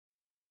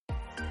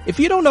If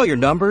you don't know your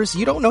numbers,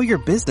 you don't know your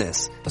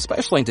business,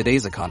 especially in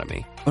today's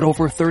economy. But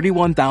over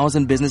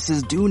 31,000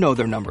 businesses do know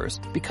their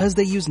numbers because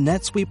they use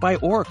NetSuite by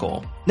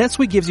Oracle.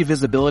 NetSuite gives you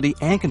visibility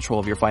and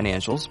control of your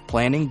financials,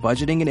 planning,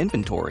 budgeting, and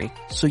inventory,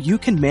 so you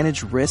can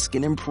manage risk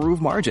and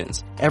improve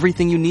margins.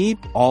 Everything you need,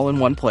 all in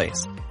one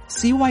place.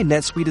 See why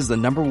NetSuite is the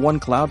 #1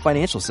 cloud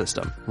financial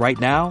system. Right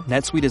now,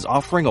 NetSuite is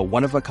offering a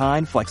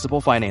one-of-a-kind flexible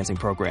financing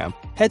program.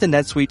 Head to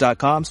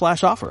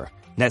netsuite.com/offer.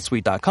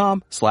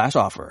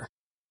 netsuite.com/offer.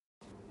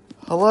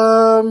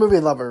 Hello, movie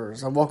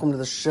lovers, and welcome to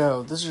the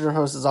show. This is your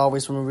host, as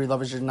always, from Movie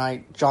Lovers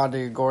Unite, John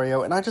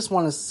DeGregorio, and I just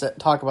want to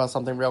talk about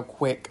something real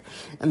quick,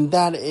 and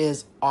that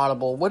is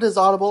Audible. What is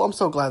Audible? I'm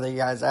so glad that you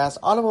guys asked.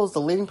 Audible is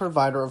the leading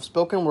provider of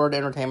spoken word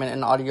entertainment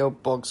and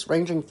audiobooks,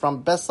 ranging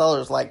from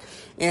bestsellers like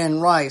Anne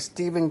Rice,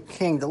 Stephen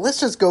King. The list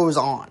just goes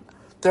on.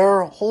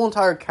 Their whole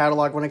entire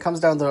catalog, when it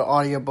comes down to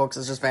audiobooks,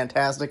 is just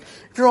fantastic.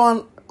 If you're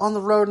on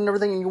the road and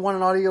everything, and you want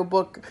an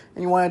audiobook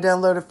and you want to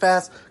download it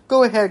fast,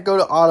 go ahead, go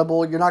to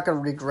Audible. You're not going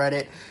to regret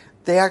it.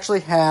 They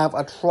actually have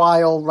a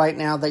trial right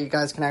now that you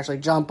guys can actually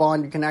jump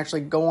on. You can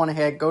actually go on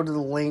ahead, go to the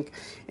link,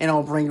 and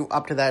it'll bring you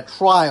up to that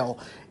trial.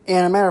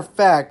 And a matter of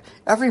fact,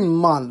 every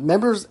month,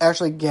 members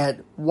actually get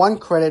 1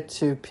 credit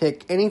to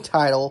pick any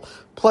title,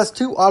 plus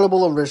 2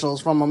 Audible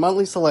originals from a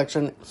monthly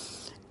selection,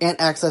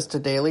 and access to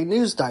daily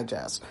news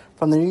digests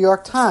from the New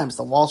York Times,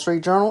 the Wall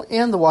Street Journal,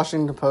 and the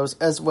Washington Post,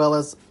 as well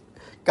as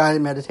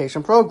guided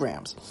meditation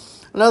programs.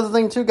 Another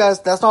thing too, guys,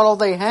 that's not all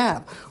they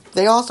have.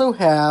 They also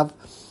have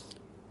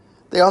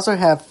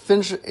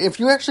if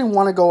you actually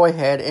want to go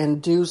ahead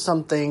and do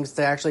some things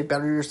to actually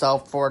better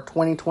yourself for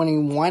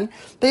 2021,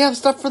 they have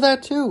stuff for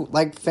that too,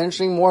 like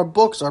finishing more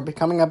books or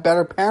becoming a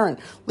better parent,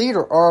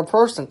 leader, or a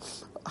person.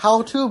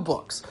 How-to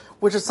books,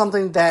 which is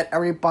something that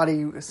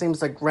everybody seems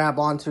to grab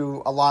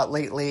onto a lot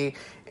lately,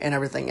 and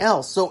everything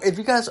else. So if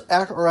you guys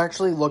are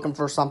actually looking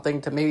for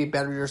something to maybe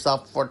better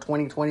yourself for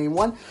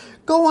 2021,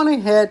 go on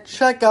ahead,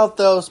 check out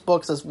those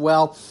books as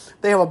well.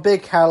 They have a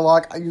big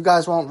catalog. You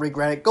guys won't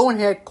regret it. Go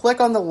ahead, click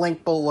on the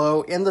link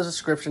below in the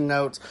description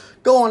notes.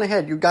 Go on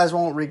ahead. You guys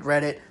won't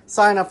regret it.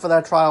 Sign up for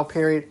that trial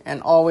period.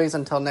 And always,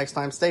 until next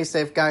time, stay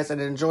safe, guys, and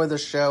enjoy the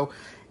show.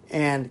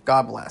 And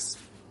God bless.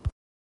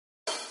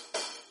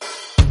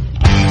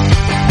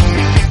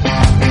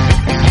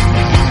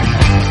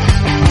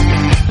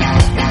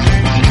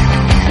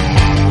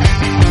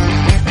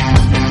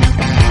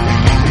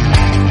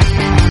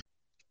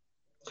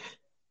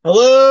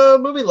 Hello,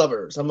 movie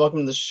lovers, and welcome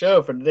to the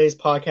show. For today's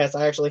podcast,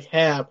 I actually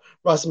have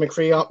Rosa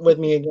McCree with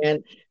me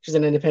again. She's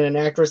an independent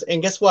actress,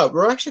 and guess what?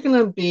 We're actually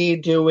going to be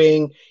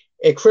doing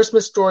a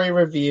Christmas Story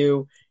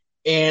review,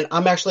 and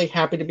I'm actually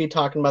happy to be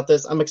talking about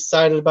this. I'm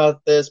excited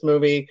about this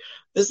movie.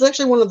 This is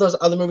actually one of those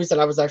other movies that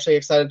I was actually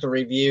excited to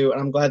review,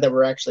 and I'm glad that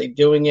we're actually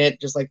doing it,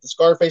 just like the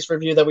Scarface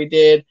review that we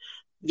did.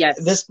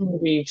 Yes. This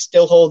movie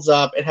still holds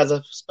up. It has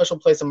a special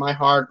place in my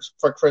heart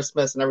for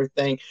Christmas and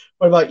everything.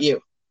 What about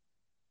you?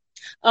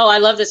 Oh, I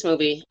love this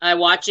movie. I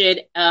watch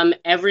it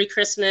every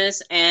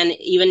Christmas and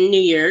even New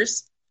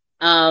Year's.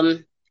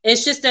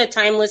 It's just a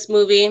timeless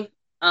movie.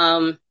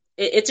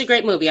 It's a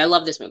great movie. I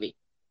love this movie.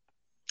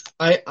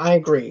 I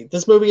agree.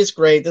 This movie is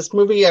great. This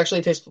movie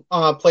actually takes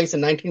place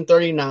in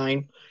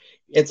 1939.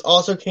 It's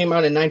also came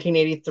out in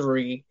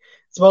 1983.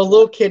 It's about a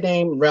little kid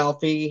named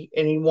Ralphie,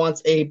 and he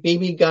wants a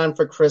BB gun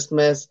for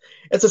Christmas.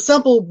 It's a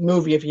simple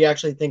movie if you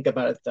actually think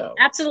about it, though.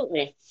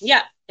 Absolutely.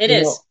 Yeah, it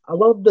is. I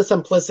love the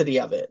simplicity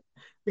of it.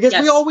 Because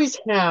Yes. we always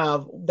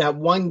have that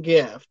one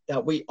gift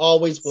that we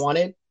always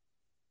wanted.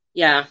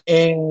 Yeah.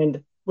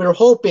 And we're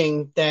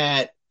hoping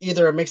that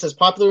either it makes us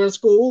popular in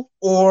school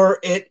or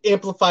it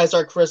amplifies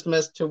our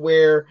Christmas to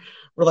where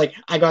we're like,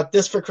 I got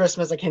this for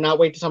Christmas. I cannot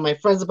wait to tell my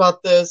friends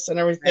about this and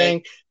everything.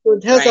 Right. So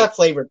it has Right. that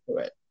flavor to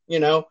it, you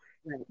know?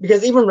 Right.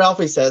 Because even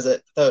Ralphie says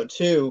it, though,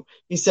 too.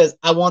 He says,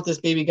 I want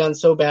this BB gun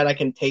so bad I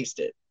can taste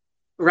it.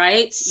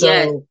 Right? So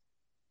Yeah.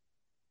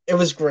 it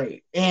was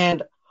great.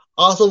 And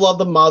also love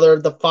the mother,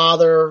 the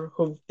father,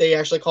 who they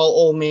actually call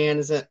old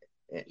man,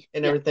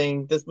 and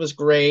everything. This was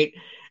great.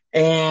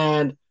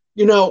 And,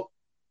 you know,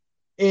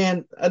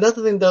 and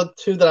another thing, though,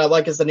 too, that I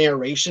like is the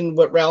narration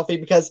with Ralphie,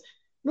 because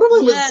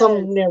normally with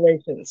some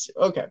narrations,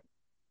 okay,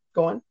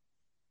 go on.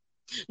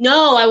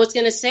 No, I was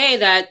going to say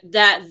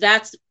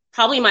that's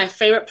probably my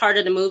favorite part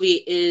of the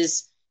movie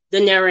is the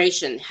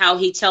narration, how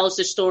he tells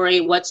the story,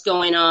 what's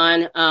going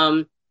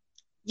on.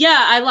 Yeah,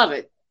 I love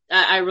it.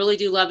 I really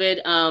do love it.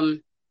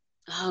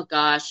 Oh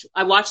gosh,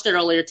 I watched it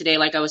earlier today,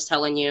 like I was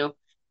telling you,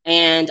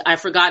 and I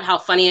forgot how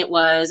funny it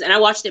was. And I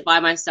watched it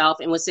by myself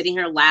and was sitting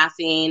here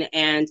laughing.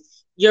 And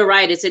you're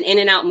right, it's an in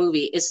and out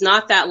movie. It's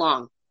not that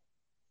long.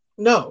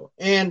 No,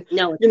 and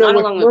No, it's you know, not a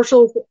with long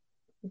commercials.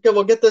 Okay,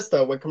 well, get this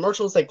though. With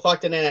commercials, they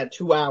clocked it in at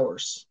 2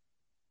 hours.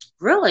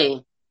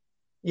 Really?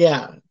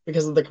 Yeah,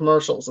 because of the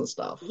commercials and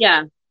stuff.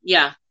 Yeah.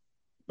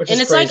 Which And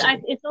is it's crazy.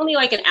 like it's only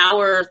like an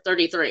hour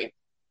 33.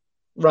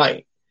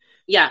 Right.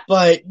 Yeah.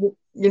 But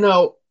you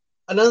know,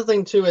 another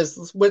thing too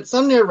is with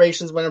some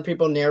narrations, when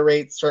people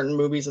narrate certain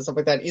movies and stuff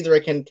like that, either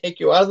it can take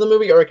you out of the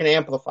movie or it can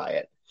amplify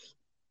it.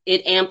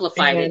 It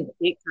amplified it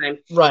big time.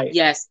 Right.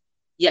 Yes.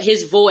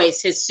 his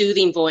voice, his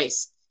soothing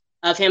voice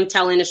of him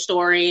telling a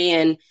story.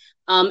 And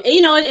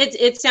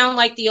it sounded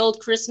like the old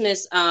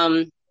Christmas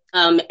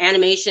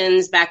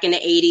animations back in the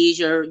 80s,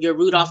 your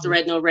Rudolph the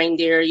Red-Nosed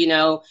Reindeer,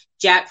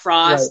 Jack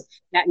Frost,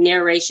 that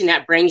narration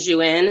that brings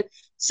you in.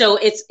 So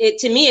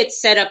to me,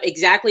 it's set up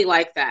exactly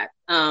like that,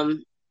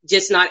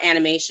 just not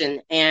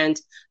animation. And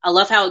I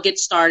love how it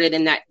gets started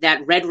in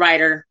that Red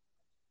Ryder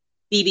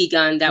BB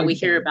gun that we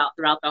hear about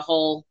throughout the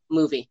whole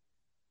movie.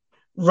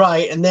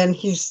 Right, and then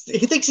he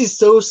thinks he's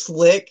so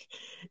slick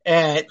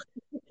at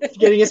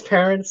getting his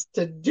parents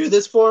to do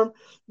this for him,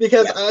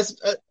 because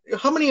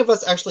how many of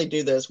us actually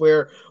do this,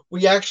 where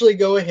we actually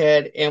go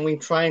ahead and we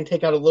try and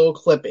take out a little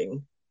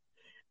clipping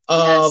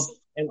of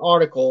an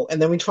article,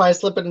 and then we try to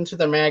slip it into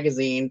the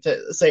magazine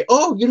to say,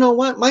 oh, you know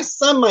what, my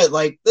son might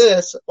like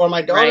this, or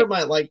my daughter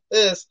might like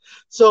this,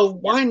 so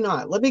why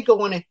not? Let me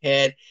go on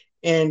ahead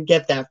and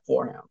get that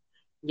for him.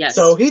 Yes.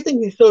 So he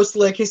thinks he's so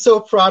slick, he's so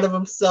proud of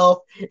himself,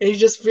 and he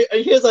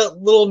has a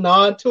little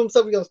nod to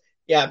himself. He goes,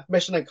 yeah,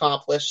 mission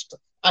accomplished.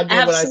 I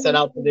did what I set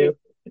out to do.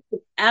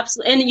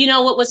 Absolutely.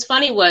 And what was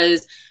funny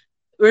was,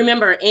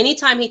 remember,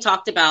 anytime he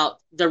talked about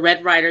the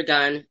Red Ryder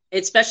gun,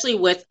 especially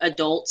with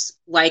adults,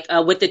 like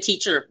with the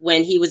teacher,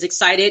 when he was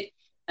excited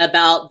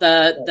about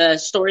the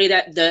story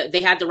that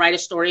they had to write a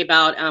story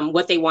about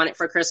what they wanted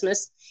for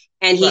Christmas.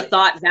 And he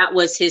thought that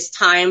was his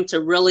time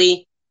to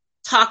really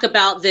talk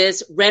about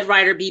this Red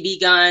Ryder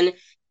BB gun.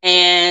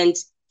 And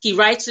he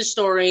writes a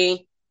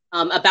story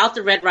about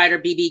the Red Ryder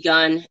BB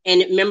gun.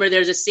 And remember,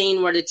 there's a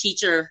scene where the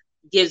teacher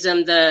gives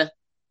him the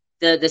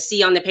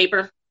C on the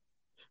paper.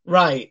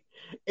 Right.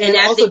 And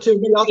also,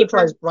 he also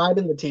tries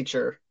bribing the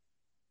teacher.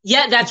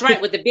 Yeah, that's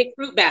right, with the big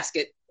fruit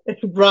basket.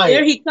 Right.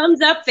 There he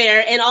comes up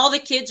there, and all the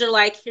kids are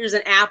like, here's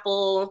an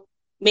apple,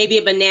 maybe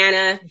a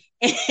banana.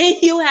 And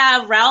you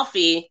have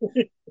Ralphie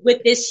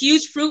with this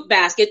huge fruit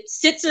basket,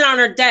 sits it on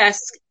her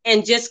desk,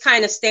 and just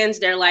kind of stands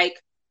there like,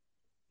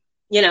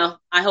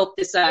 I hope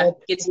this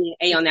gets me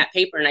an A on that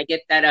paper, and I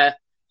get that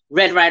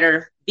Red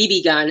Ryder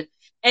BB gun.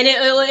 And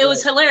it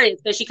was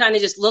hilarious, because she kind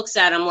of just looks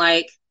at him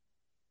like,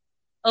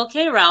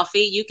 okay,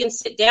 Ralphie, you can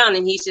sit down.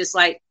 And he's just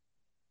like,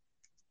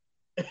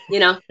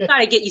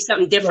 gotta get you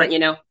something different,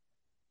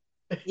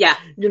 Yeah.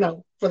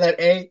 For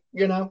that A,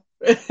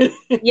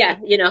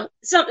 Yeah,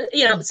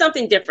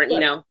 something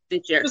different,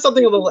 this year. Just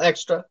something a little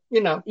extra,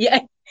 Yeah.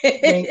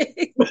 What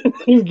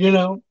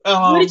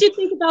did you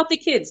think about the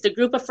kids, the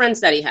group of friends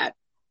that he had?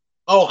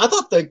 Oh, I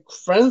thought the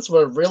friends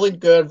were really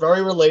good, very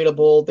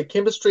relatable. The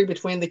chemistry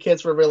between the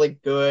kids were really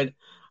good.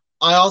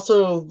 I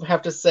also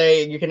have to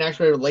say, you can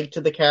actually relate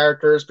to the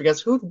characters,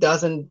 because who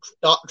doesn't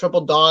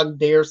triple dog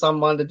dare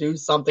someone to do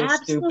something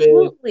stupid?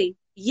 Absolutely.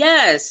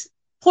 Yes.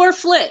 Poor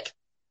Flick.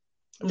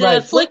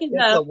 Flick is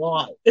a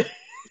lot.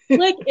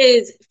 Flick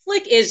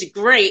is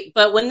great,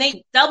 but when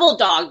they double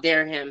dog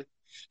dare him,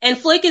 and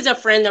Flick is a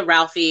friend of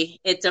Ralphie.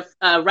 It's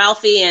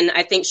Ralphie, and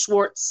I think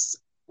Schwartz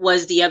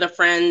was the other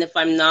friend, if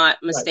I'm not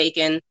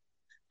mistaken.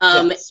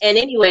 Yes. And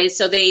anyway,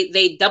 so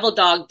they double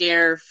dog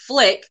dare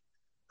Flick,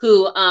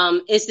 who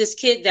is this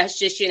kid that's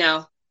just,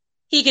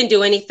 he can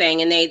do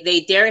anything. And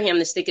they dare him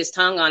to stick his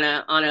tongue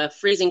on a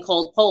freezing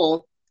cold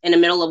pole in the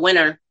middle of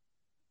winter.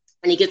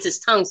 And he gets his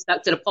tongue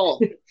stuck to the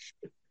pole.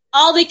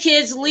 All the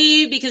kids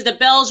leave because the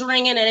bell's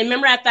ringing. And I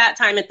remember at that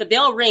time, if the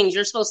bell rings,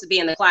 you're supposed to be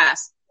in the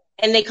class.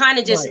 And they kind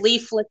of just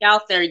leave Flick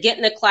out there, get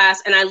in the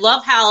class. And I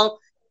love how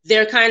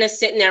they're kind of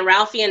sitting there.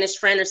 Ralphie and his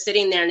friend are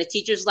sitting there, and the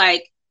teacher's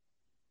like,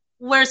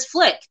 where's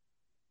Flick?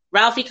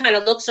 Ralphie kind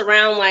of looks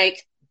around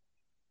like,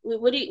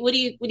 what are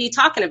you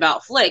talking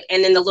about, Flick?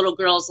 And then the little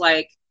girl's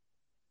like,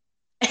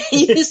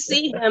 you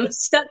see him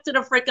stuck to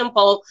the freaking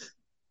pole.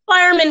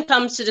 Fireman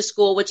comes to the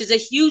school, which is a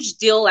huge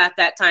deal at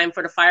that time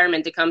for the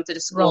firemen to come to the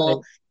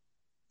school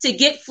to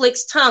get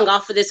Flick's tongue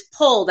off of this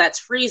pole that's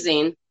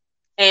freezing.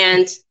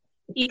 And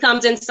he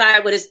comes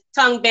inside with his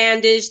tongue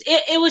bandaged.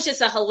 It was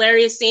just a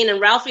hilarious scene. And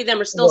Ralphie and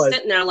them are still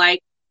sitting there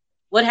like,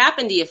 what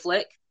happened to you,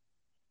 Flick?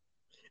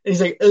 And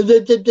he's like,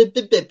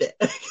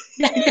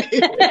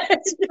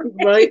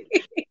 right?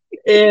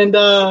 And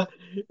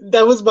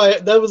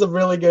that was a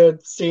really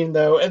good scene,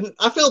 though. And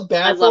I feel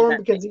bad for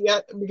him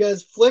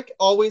because Flick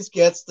always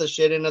gets the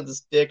shit end of the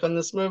stick on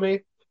this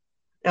movie.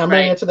 And I'm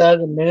going to get to that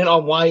in a minute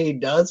on why he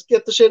does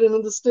get the shit end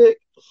of the stick.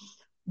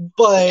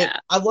 But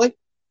I like,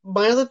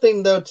 my other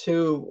thing, though,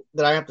 too,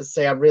 that I have to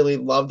say I really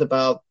loved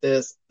about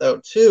this, though,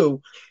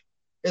 too,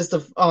 is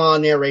the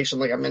narration,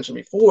 like I mentioned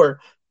before.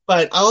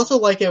 But I also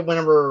like it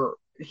whenever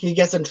he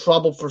gets in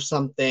trouble for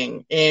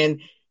something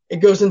and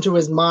it goes into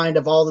his mind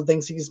of all the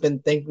things he's been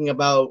thinking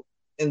about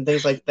and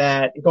things like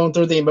that, going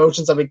through the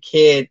emotions of a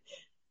kid.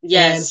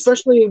 Yes. And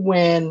especially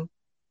when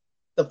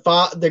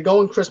they're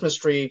going Christmas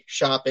tree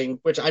shopping,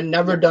 which I've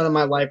never done in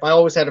my life. I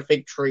always had a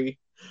fake tree.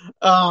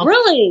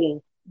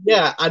 Really?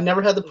 Yeah, I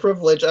never had the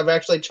privilege of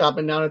actually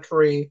chopping down a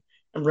tree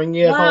and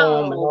bringing it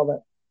home and all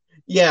that.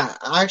 Yeah,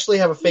 I actually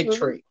have a fake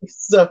tree.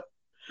 So,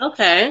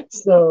 okay.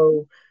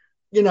 So,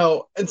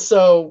 and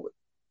so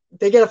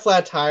they get a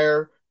flat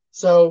tire.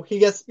 So he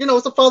gets,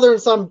 it's a father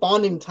and son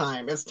bonding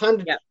time. It's time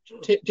to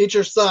Yep. teach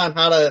your son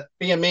how to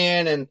be a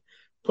man and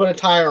put a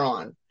tire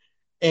on.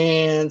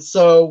 And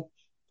so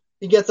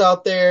he gets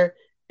out there,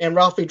 and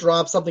Ralphie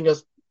drops something,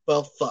 goes,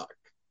 well, fuck.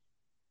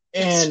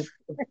 And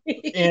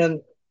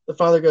and the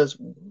father goes,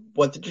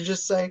 what did you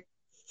just say?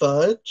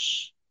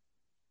 Fudge?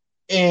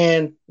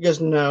 And he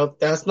goes, no,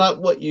 that's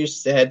not what you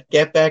said.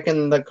 Get back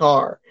in the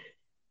car.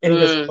 And he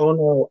goes, oh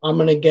no, I'm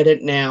going to get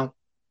it now.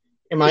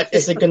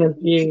 Is it going to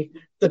be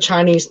the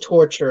Chinese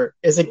torture?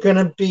 Is it going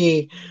to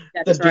be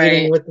the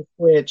beating with the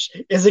switch?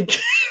 Is it?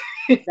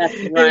 That's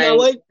right. And I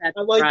like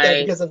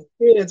that, because as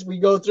kids we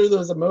go through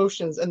those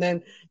emotions, and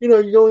then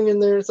you're going in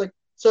there. It's like,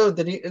 so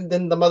did he? And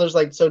then the mother's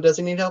like, so does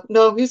he need help?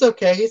 No, he's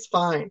okay. He's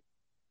fine.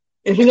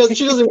 And she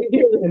doesn't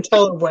hear it and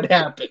tell him what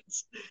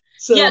happens.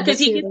 So yeah, because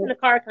he gets in the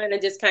car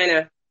because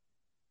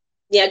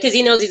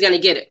he knows he's going to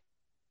get it.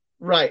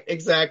 Right,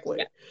 exactly.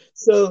 Yeah.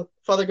 So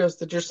father goes,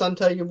 did your son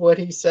tell you what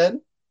he said?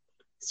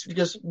 He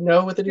goes,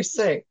 no, what did he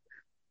say?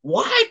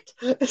 What?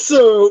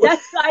 So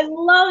I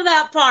love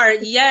that part.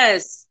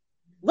 Yes.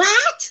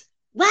 What?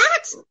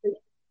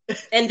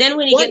 And then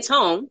when he gets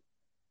home,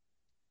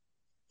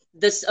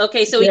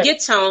 he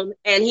gets home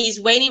and he's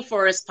waiting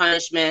for his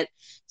punishment.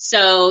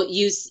 So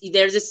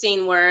there's a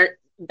scene where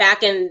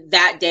back in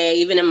that day,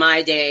 even in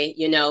my day,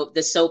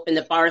 the soap and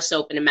the bar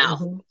soap in the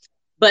mouth. Mm-hmm.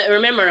 But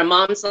remember, a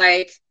mom's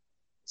like,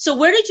 so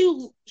where did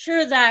you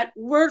hear that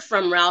word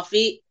from,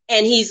 Ralphie?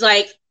 And he's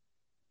like,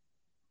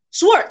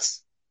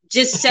 Schwartz.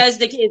 Just says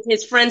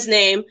his friend's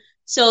name.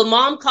 So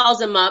mom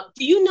calls him up.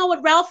 Do you know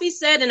what Ralphie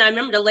said? And I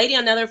remember the lady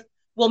on the other,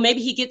 well,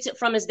 maybe he gets it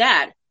from his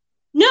dad.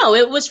 No,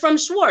 it was from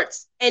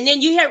Schwartz. And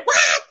then you hear,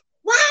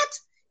 what?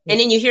 And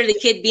then you hear the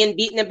kid being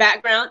beaten in the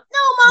background. No,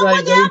 Mom,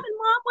 what happened, Mom?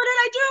 What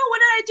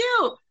did I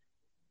do?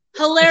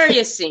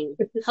 Hilarious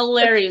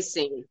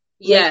scene.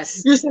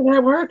 Yes. You said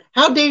that word?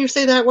 How dare you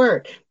say that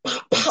word?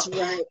 That's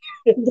right.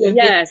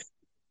 Yes.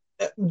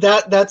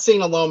 That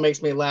scene alone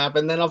makes me laugh.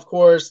 And then, of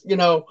course,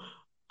 I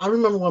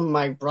remember when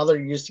my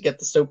brother used to get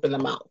the soap in the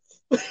mouth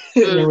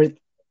and everything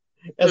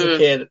as a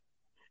kid.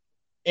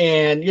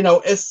 And,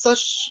 it's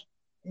such,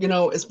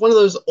 it's one of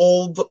those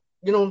old,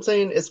 you know what I'm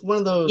saying? It's one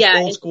of those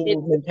old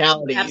school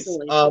mentalities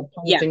of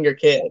punishing your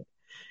kid.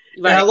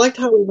 Right. And I liked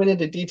how we went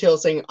into detail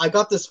saying, I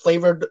got this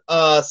flavored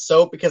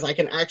soap because I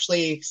can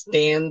actually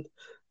stand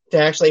to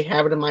actually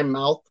have it in my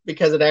mouth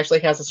because it actually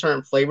has a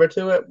certain flavor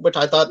to it, which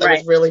I thought that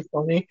was really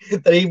funny,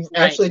 that he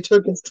actually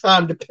took his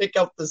time to pick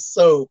up the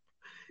soap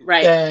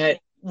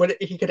that what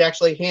he could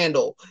actually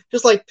handle.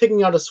 Just like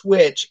picking out a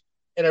switch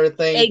and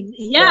everything.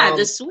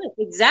 The switch,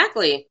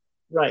 exactly.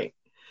 Right.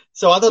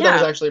 So I thought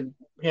that was actually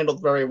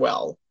handled very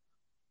well.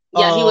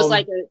 Yeah, he was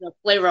like a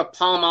flavor of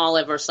palm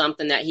olive or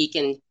something that he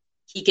can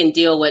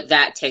deal with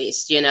that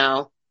taste,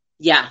 Yeah.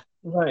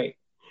 Right.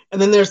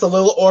 And then there's the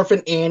little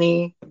orphan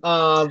Annie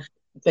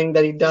thing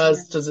that he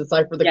does to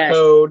decipher the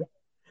code.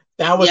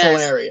 That was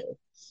hilarious.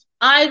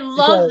 I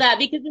love that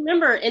because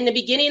remember in the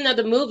beginning of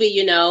the movie,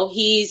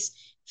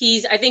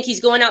 I think he's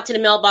going out to the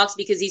mailbox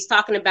because he's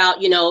talking about,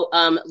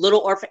 little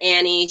orphan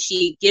Annie.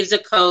 She gives a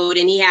code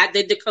and he had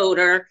the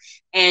decoder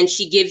and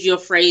she gives you a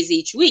phrase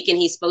each week and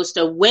he's supposed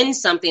to win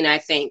something, I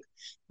think.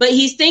 But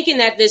he's thinking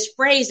that this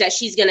phrase that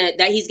he's going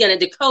to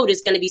decode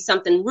is going to be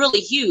something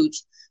really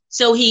huge.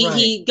 So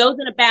he goes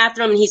in the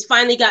bathroom and he's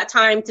finally got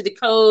time to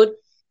decode.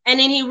 And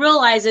then he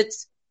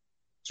realizes,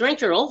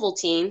 drink your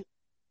Ovaltine,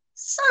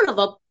 son of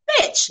a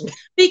bitch,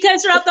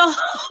 because throughout the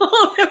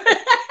whole...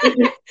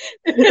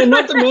 And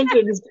not to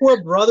mention, his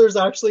poor brother's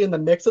actually in the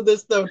mix of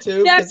this, though,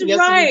 too. That's because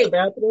he has to use the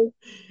bathroom.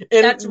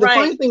 And the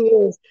funny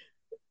thing is,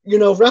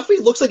 Ralphie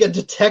looks like a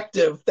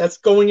detective that's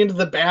going into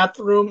the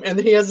bathroom, and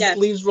he has his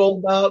sleeves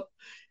rolled up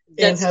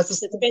and has the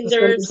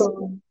suspenders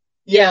on.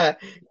 Yeah.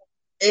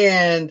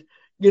 And,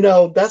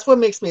 that's what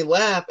makes me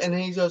laugh. And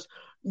then he goes,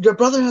 your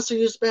brother has to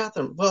use the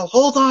bathroom. Well,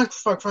 hold on,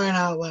 for crying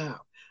out loud.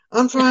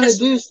 I'm trying to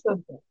do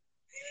something.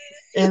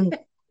 And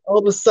all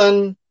of a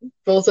sudden,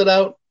 fills it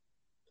out.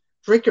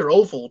 Drink your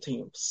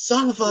Ovaltine,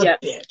 son of a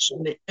bitch.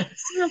 Son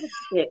of a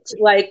bitch.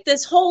 Like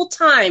this whole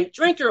time,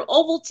 drink your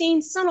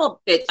Ovaltine, son of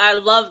a bitch. I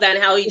love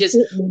that, how he just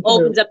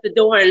opens up the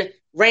door and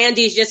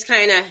Randy's just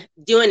kind of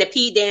doing a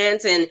pee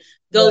dance and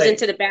goes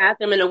into the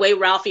bathroom. And the way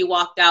Ralphie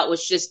walked out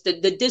was just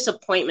the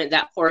disappointment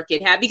that poor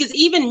kid had. Because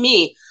even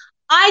me,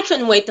 I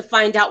couldn't wait to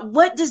find out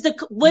what is it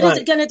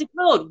going to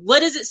decode?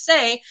 What does it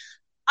say?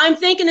 I'm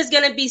thinking it's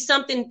going to be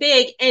something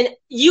big. And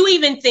you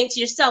even think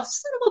to yourself,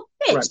 son of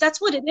a bitch, that's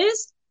what it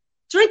is?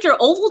 Drink your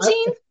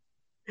Ovaltine?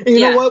 You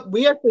know what?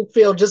 We actually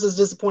feel just as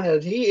disappointed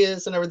as he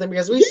is and everything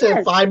because we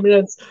spent 5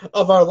 minutes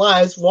of our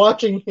lives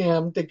watching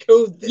him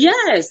decode this.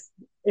 Yes.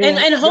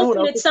 And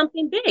hoping it's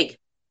something big.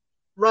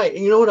 Right.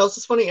 And you know what else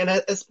is funny? And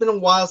it's been a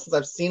while since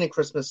I've seen A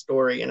Christmas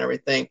Story and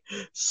everything.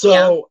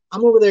 So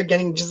I'm over there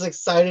getting just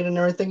excited and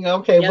everything.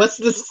 Okay, what's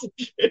this?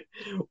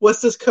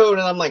 What's this code?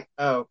 And I'm like,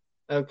 oh,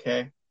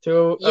 okay.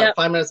 5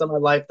 minutes of my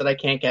life that I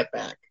can't get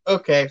back.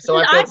 Okay. So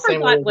I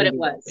forgot what it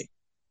was.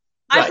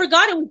 I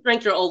forgot it was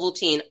drink your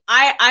Ovaltine.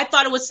 I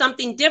thought it was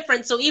something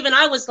different. So even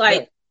I was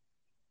like,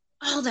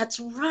 Oh, that's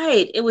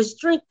right. It was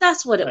drink.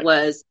 That's what it Right.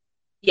 was.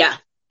 Yeah.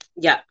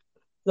 Yeah.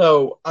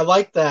 So I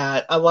like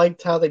that. I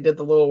liked how they did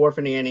the Little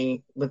Orphan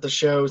Annie with the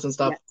shows and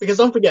stuff. Yes. Because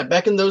don't forget,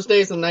 back in those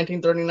days in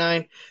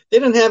 1939, they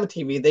didn't have a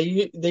TV.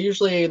 They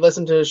usually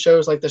listened to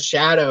shows like The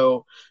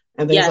Shadow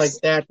and things like Yes.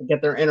 that to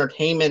get their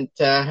entertainment,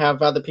 to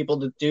have other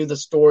people to do the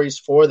stories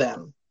for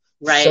them.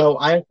 Right. So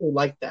I actually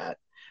like that.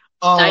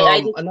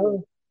 I did Another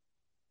too.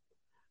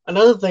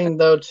 another thing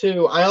though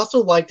too, I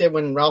also liked it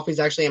when Ralphie's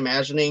actually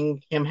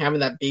imagining him having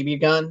that BB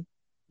gun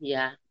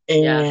Yeah.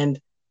 Yeah. and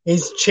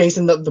he's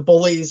chasing the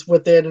bullies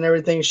with it and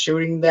everything,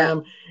 shooting Yeah.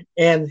 them.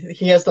 And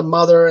he has the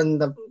mother and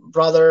the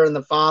brother and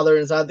the father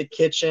inside the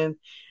kitchen.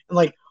 And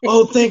like,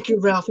 oh, thank you,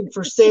 Ralphie,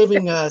 for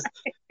saving us.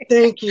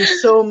 Thank you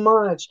so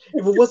much.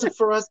 If it wasn't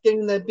for us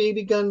getting that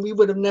BB gun, we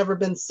would have never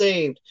been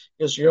saved.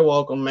 He goes, you're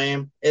welcome,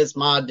 ma'am. It's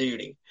my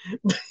duty.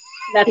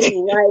 That's right.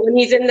 When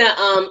he's in the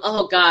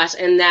oh gosh,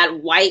 and that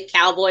white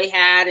cowboy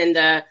hat and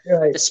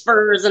Right. the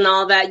spurs and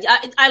all that.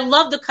 I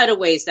love the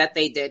cutaways that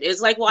they did.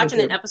 It's like Me watching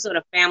an too. episode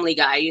of Family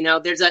Guy.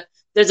 There's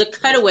a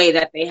cutaway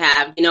that they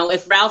have.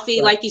 If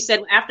Ralphie, Right. like you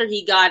said, after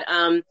he got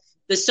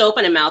the soap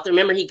in his mouth,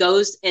 remember he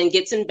goes and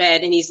gets in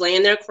bed and he's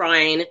laying there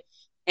crying.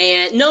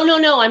 And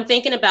no, I'm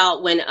thinking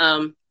about when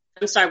I'm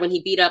sorry, when he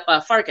beat up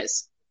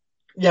Farkas.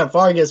 Yeah,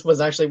 Vargas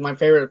was actually my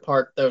favorite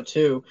part though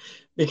too,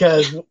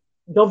 because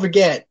don't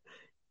forget,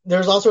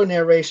 there's also a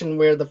narration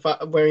where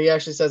where he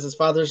actually says his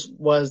father's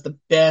was the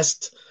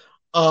best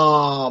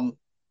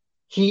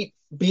heat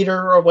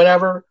beater or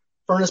whatever,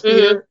 furnace Mm-hmm.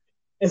 beater.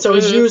 And so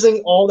he's Mm-hmm.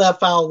 using all that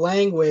foul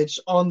language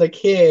on the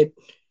kid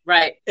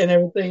Right. and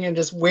everything and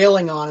just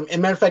wailing on him.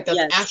 And matter of fact, that's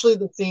Yes. actually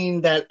the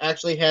scene that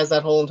actually has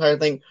that whole entire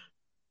thing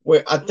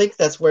where I think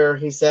that's where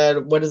he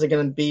said, what is it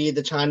going to be?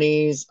 The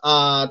Chinese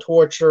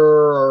torture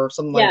or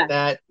something Yeah. like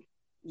that.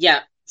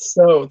 Yeah.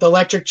 So the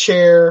electric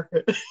chair.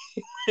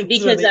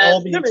 Because they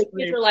all be remember the kids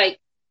extreme. were like,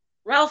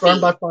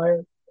 Burned by Ralphie,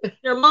 fire.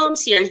 your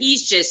mom's here, and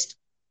he's just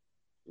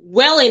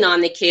welling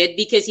on the kid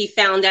because he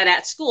found out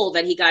at school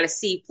that he got a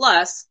C+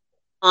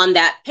 on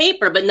that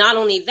paper. But not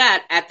only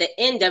that, at the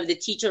end of the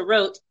teacher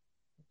wrote,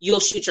 "You'll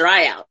shoot your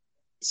eye out."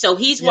 So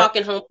he's Yep.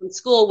 walking home from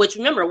school. Which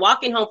remember,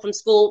 walking home from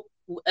school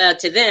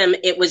to them,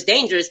 it was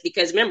dangerous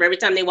because remember, every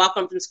time they walk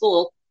home from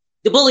school,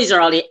 the bullies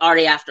are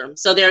already after them.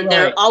 So they're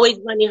Right. always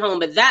running home.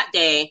 But that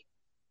day,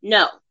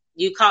 no,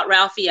 you caught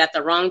Ralphie at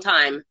the wrong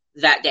time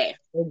that day.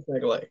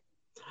 Exactly.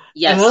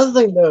 Yes. Another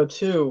thing though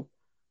too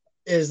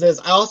is this.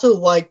 I also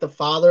like the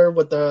father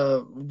with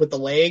the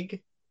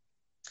leg.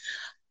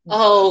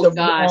 Oh The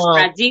gosh,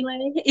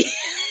 Fragile.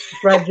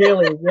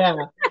 fragile, yeah.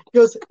 He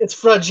goes, it's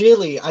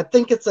fragile. I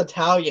think it's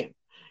Italian.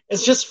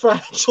 It's just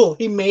fragile.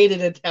 He made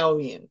it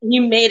Italian,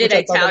 You made it which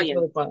I thought that was Italian.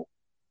 really funny.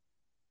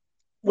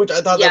 Which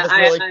I thought Yeah, that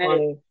was really I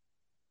funny.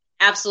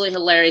 absolutely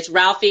hilarious.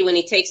 Ralphie, when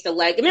he takes the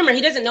leg, remember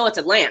he doesn't know it's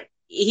a lamp.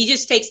 He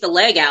just takes the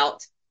leg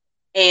out,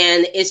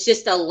 and it's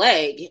just a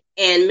leg.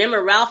 And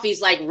remember,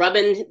 Ralphie's like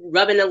rubbing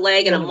the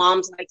leg, and a Mhm.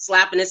 mom's like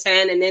slapping his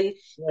hand, and then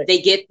Right.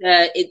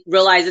 they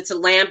realize it's a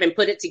lamp and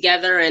put it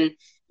together. And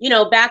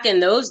back in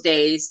those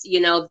days,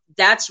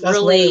 that's That's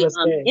really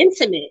risque.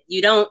 intimate.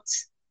 You don't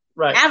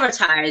Right.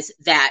 advertise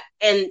that.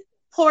 And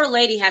poor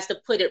lady has to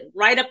put it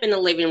right up in the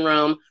living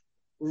room,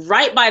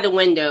 right by the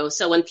window.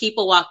 So when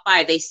people walk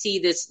by, they see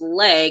this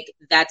leg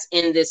that's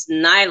in this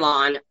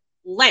nylon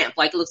lamp,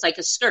 like it looks like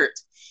a skirt.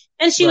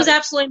 And she was Right.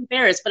 absolutely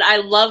embarrassed. But I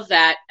love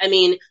that. I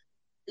mean,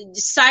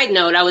 side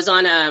note, I was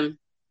on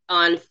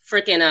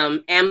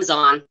freaking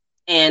Amazon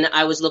and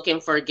I was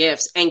looking for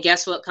gifts. And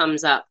guess what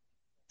comes up?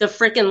 The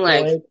freaking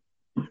leg. Like,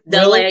 The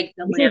really? leg,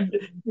 the lamp.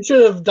 You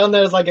should have done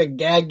that as like a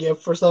gag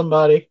gift for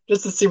somebody,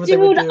 just to see what they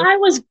would Dude, do.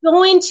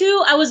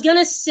 I was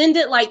gonna send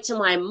it like to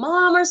my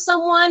mom or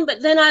someone,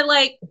 but then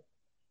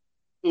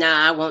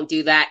nah, I won't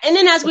do that. And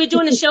then as we were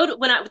doing the show,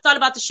 when I thought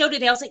about the show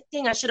today, I was like,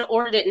 dang, I should have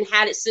ordered it and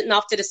had it sitting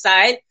off to the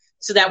side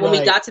so that when we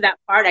Right. got to that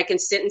part, I can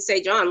sit and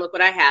say, John, look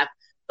what I have.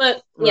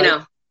 But,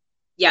 Right.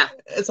 yeah,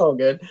 It's all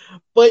good.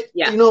 But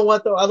Yeah. you know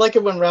what though? I like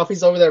it when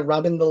Ralphie's over there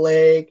rubbing the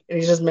leg and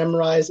he's just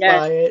memorized Yes.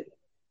 by it.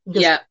 He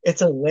goes, Yeah.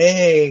 It's a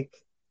leg.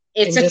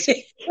 it's And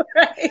okay.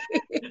 right.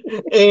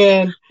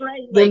 And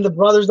Right. then Like, the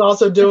brother's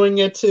also doing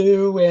it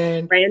too.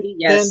 And Randy,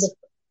 then yes.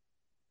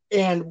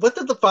 and what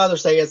did the father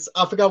say?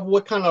 I forgot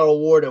what kind of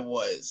award it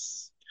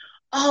was.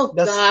 Oh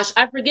That's- gosh,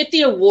 I forget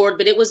the award,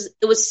 but it was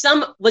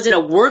was it a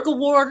work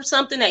award or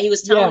something that he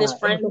was telling his it was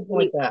friend? something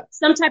like that.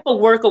 Some type of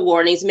work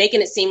award, and he's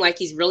making it seem like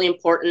he's really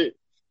important.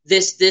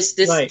 This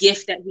Right.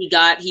 gift that he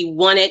got, he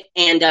won it,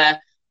 and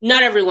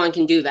not everyone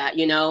can do that.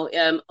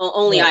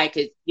 Only Right. I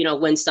could,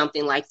 win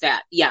something like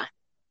that. Yeah,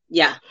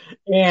 yeah.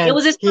 And It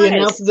was his he prize.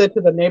 announces it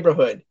to the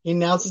neighborhood. He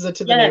announces it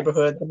to the Yes.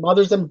 neighborhood. The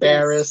mother's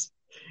embarrassed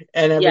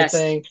and Yes.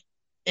 everything.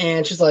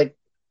 And she's like,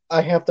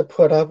 I have to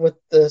put up with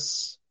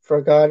this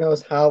for God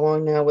knows how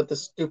long now with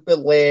this stupid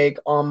leg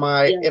on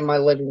Yes. in my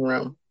living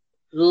room.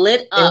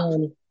 Lit up.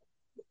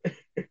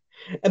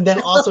 And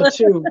then also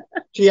too,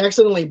 she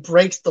accidentally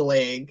breaks the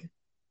leg,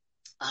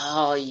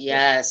 Oh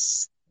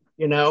yes.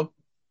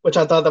 which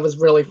I thought that was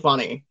really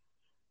funny.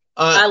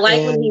 I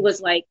like when and- he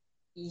was like,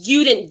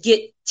 you didn't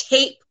get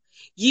tape.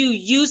 You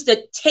used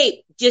the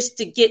tape just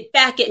to get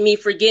back at me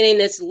for getting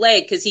this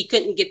leg because he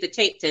couldn't get the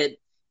tape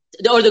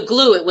or the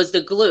glue. It was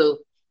the glue.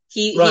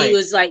 He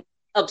was like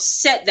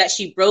upset that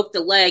she broke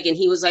the leg, and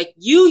he was like,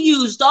 you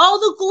used all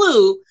the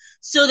glue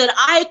so that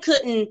I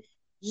couldn't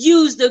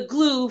use the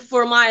glue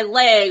for my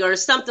leg or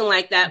something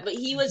like that. But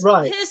he was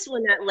pissed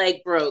when that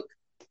leg broke.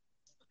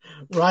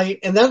 Right.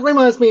 And that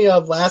reminds me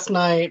of last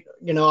night.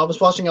 I was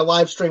watching a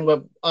live stream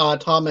with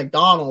Tom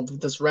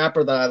McDonald, this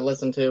rapper that I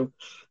listened to.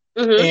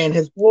 Mm-hmm. And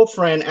his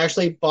girlfriend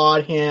actually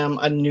bought him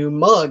a new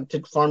mug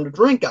for him to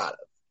drink out of.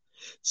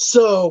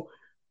 So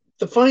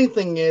the funny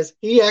thing is,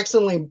 he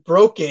accidentally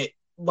broke it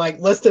like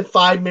less than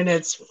 5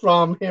 minutes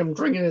from him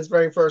drinking his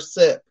very first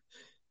sip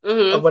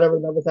of whatever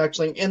that was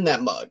actually in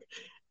that mug.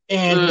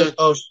 And he goes,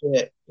 oh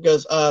shit. He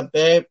goes,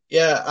 babe,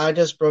 yeah, I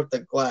just broke the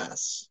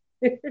glass.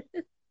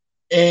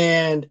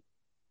 And,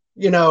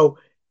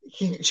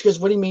 she goes,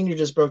 what do you mean you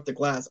just broke the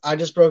glass? I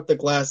just broke the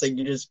glass that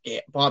you just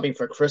bought me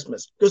for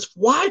Christmas. He goes,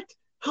 what?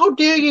 How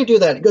dare you do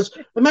that? He goes,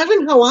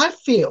 imagine how I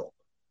feel.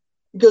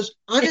 He goes,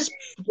 I just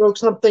broke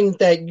something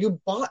that you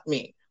bought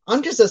me.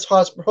 I'm just as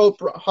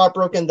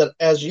heartbroken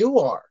as you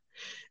are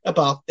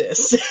about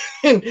this.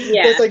 And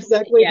that's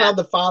exactly how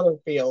the father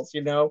feels,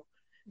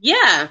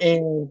 Yeah.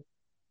 And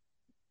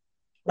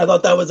I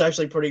thought that was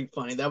actually pretty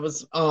funny. That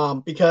was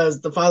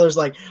because the father's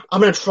like,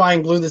 I'm going to try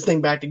and glue this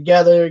thing back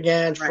together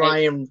again,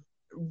 try and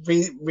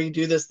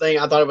redo this thing.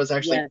 I thought it was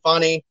actually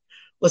funny.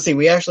 Let's see.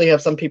 We actually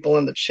have some people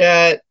in the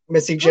chat.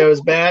 Missy Joe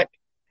is back.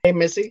 Hey,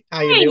 Missy.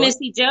 How you doing? Hey,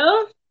 Missy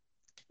Joe.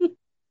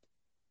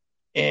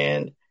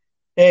 And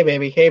hey,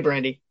 baby. Hey,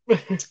 Brandy.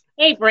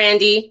 Hey,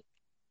 Brandy.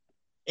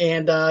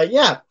 And I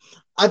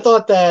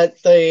thought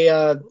that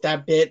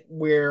that bit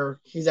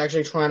where he's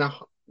actually trying to,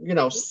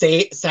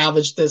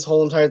 salvage this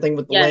whole entire thing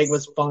with the leg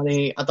was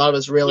funny. I thought it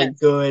was really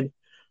good.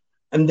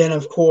 And then,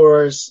 of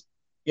course,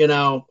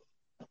 then,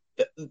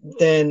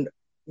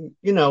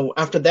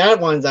 after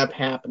that winds up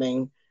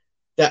happening,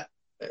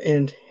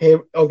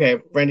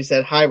 Brandy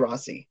said, hi,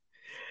 Rossi.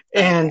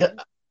 And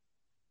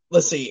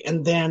let's see.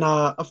 And then,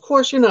 of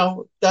course,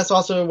 that's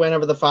also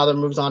whenever the father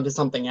moves on to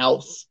something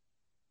else.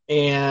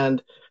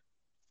 And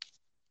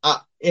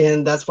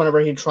that's whenever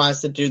he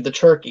tries to do the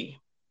turkey.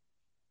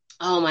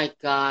 Oh my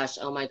gosh.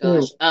 But Go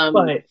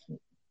ahead.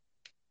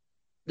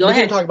 We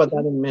can talk about that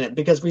in a minute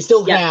because we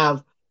still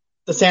have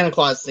the Santa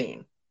Claus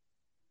scene.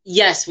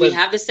 Yes, we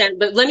have the Santa.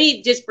 But let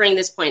me just bring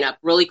this point up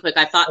really quick.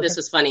 I thought this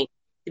was funny.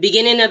 The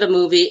beginning of the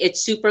movie,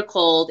 it's super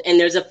cold, and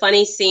there's a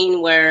funny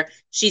scene where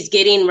she's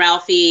getting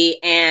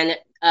Ralphie and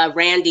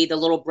Randy, the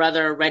little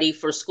brother, ready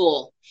for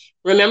school.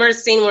 Remember the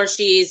scene where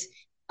she's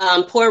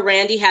poor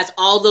Randy has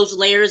all those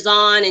layers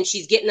on, and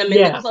she's getting them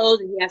in the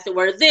clothes, and he has to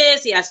wear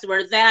this, he has to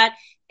wear that,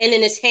 and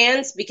in his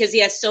hands, because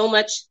he has so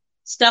much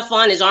stuff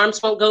on, his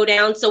arms won't go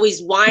down, so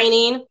he's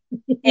whining,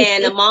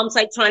 and the mom's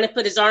like trying to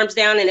put his arms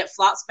down, and it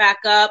flops back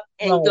up,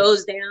 and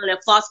goes down,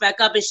 and flops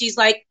back up, and she's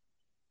like,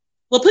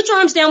 well, put your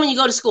arms down when you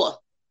go to school.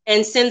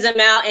 And sends him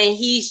out, and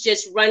he's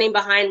just running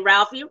behind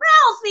Ralphie,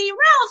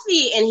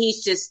 and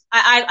he's just,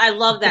 I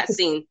love that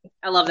scene.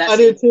 I love that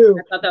scene. I do too.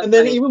 And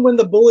then even when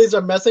the bullies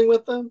are messing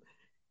with them,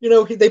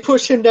 they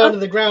push him down to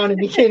the ground, and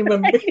he can't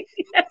even.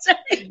 That's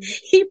right.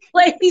 He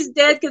plays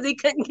dead because he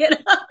couldn't get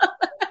up.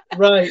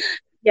 Right.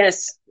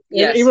 Yes.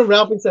 And even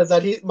Ralphie says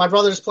that my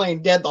brother's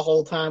playing dead the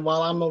whole time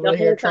while I'm over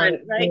here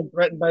being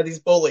threatened by these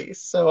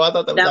bullies. So I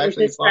thought that was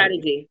actually his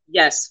strategy.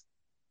 Yes.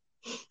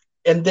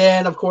 And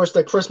then, of course,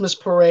 the Christmas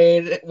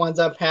parade winds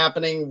up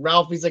happening.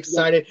 Ralphie's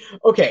excited. Yeah.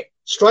 Okay,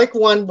 strike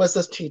one was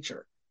this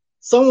teacher.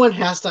 Someone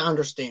has to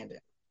understand it.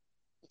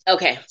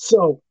 Okay.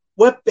 So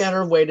what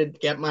better way to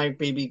get my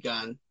BB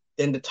gun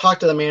than to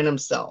talk to the man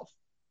himself?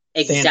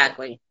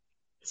 Exactly.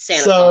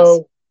 Santa Claus.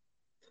 So,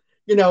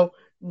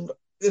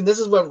 and this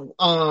is what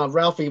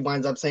Ralphie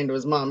winds up saying to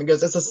his mom. He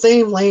goes, it's the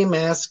same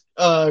lame-ass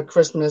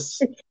Christmas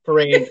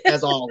parade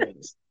as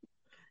always.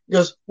 He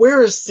goes,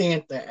 where is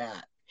Santa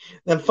at?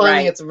 Then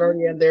finally, at the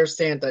very end, there's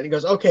Santa. He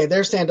goes, okay,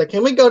 there's Santa.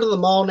 Can we go to the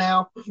mall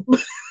now?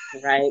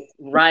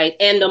 Right.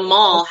 And the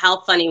mall,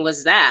 how funny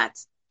was that?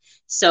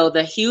 So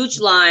the huge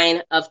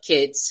line of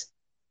kids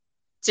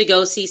to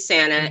go see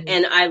Santa. Mm-hmm.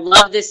 And I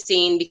love this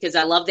scene because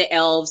I love the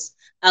elves.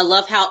 I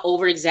love how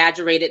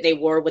over-exaggerated they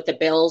were with the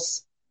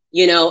bells,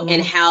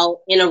 and how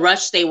in a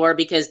rush they were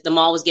because the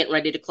mall was getting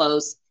ready to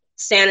close.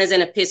 Santa's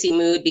in a pissy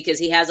mood because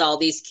he has all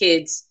these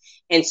kids.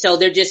 And so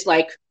they're just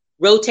like,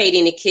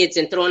 rotating the kids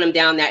and throwing them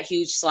down that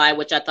huge slide,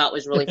 which I thought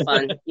was really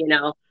fun,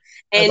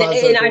 And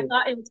I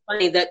thought it was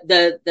funny that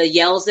the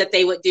yells that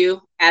they would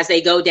do as they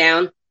go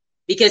down,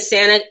 because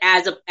Santa,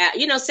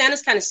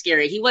 Santa's kind of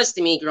scary. He was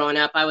to me growing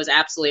up. I was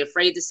absolutely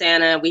afraid of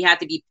Santa. We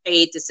had to be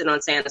paid to sit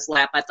on Santa's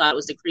lap. I thought it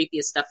was the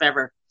creepiest stuff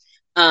ever,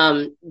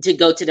 to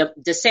go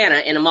to Santa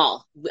in a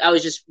mall. I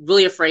was just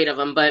really afraid of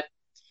him. But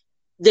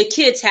the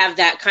kids have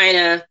that kind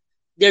of,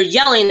 they're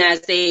yelling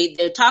as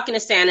they're talking to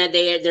Santa.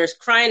 They're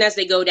crying as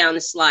they go down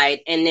the slide.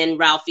 And then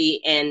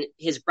Ralphie and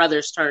his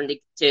brothers turn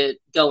to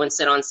go and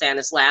sit on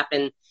Santa's lap.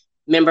 And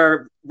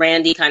remember,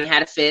 Randy kind of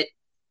had a fit.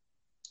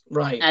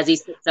 Right. as he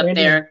sits up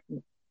Randy, there.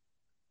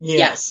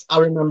 yes, I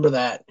remember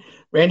that.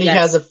 Randy Yes.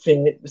 has a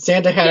fit.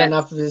 Santa had Yes.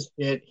 enough of his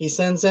fit. He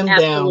sends him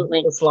Absolutely.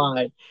 down the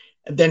slide.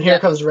 And then here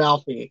Yep. comes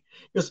Ralphie.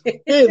 He goes,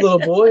 hey, little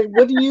boy,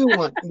 what do you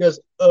want? He goes,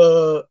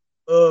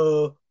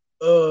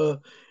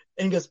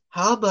 And he goes,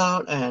 how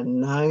about a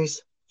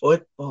nice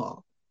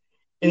football?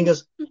 And he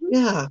goes,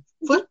 yeah,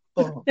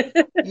 football.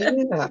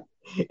 Yeah.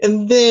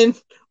 And then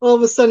all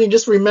of a sudden he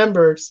just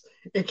remembers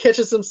and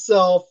catches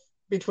himself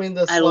between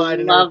the I slide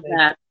and love everything.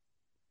 that.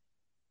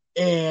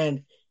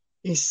 And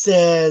he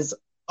says,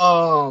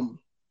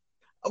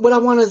 what I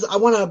want is I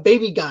want a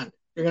baby gun.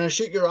 You're gonna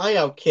shoot your eye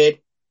out, kid.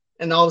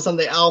 And all of a sudden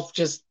the elf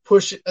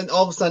and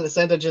all of a sudden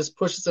Santa just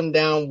pushes him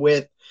down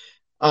with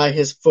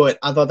his foot.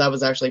 I thought that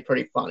was actually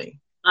pretty funny.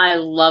 I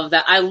love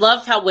that. I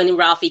loved how when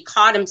Ralphie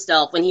caught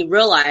himself, when he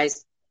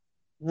realized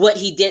what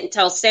he didn't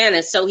tell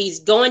Santa. So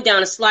he's going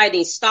down a slide and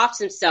he stops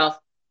himself,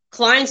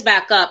 climbs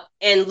back up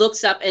and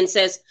looks up and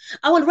says,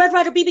 I want a Red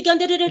Ryder BB gun.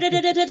 Da, da, da,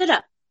 da, da, da,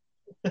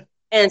 da.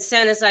 And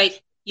Santa's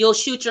like, you'll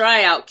shoot your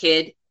eye out,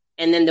 kid.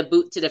 And then the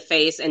boot to the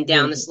face and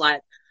down the slide.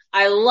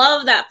 I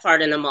love that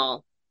part in the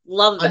mall.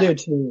 Love that. I do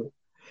too.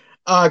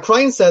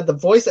 Crichton said the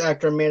voice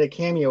actor made a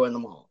cameo in the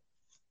mall.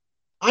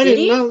 I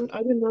did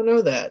not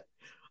know that.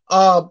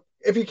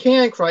 If you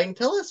can, Crichton,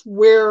 tell us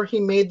where he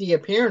made the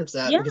appearance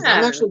at, because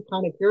I'm actually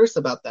kind of curious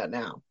about that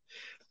now.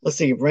 Let's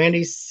see.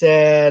 Randy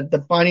said the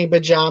bunny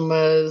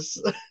pajamas.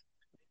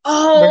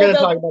 Oh, we're going to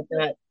talk about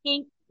that.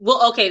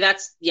 Well, okay,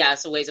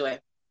 it's a ways away.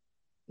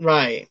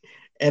 Right.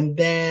 And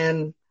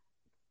then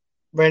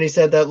Randy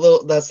said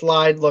that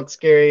slide looked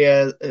scary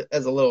as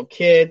a little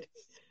kid.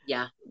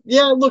 Yeah.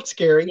 Yeah, it looked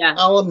scary. Yeah.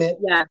 I'll admit.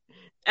 Yeah.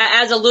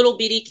 As a little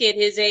bitty kid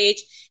his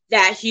age,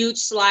 that huge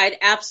slide,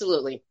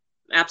 absolutely.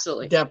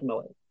 Absolutely.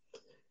 Definitely.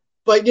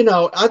 But,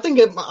 I think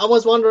I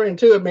was wondering,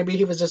 too, if maybe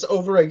he was just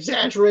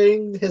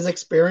over-exaggerating his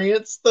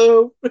experience,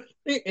 though.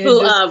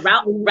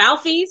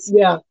 Ralphie's?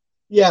 Yeah.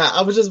 Yeah,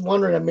 I was just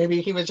wondering if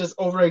maybe he was just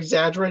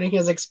over-exaggerating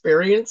his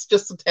experience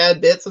just a tad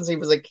bit since he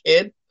was a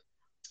kid.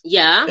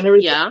 Yeah, and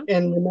everything. yeah.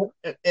 And,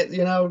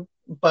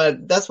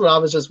 but that's what I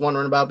was just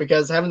wondering about,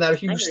 because having that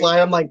huge slide,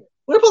 I'm like,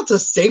 what about the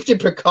safety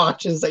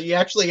precautions that you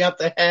actually have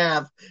to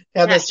have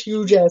this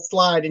huge-ass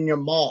slide in your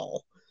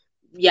mall?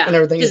 Yeah. And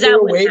everything. Is there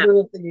a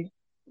waiver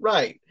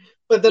right.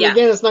 But then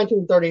again, it's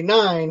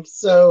 1939,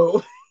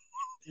 so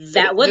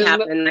that would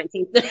happen in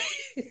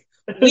 1930.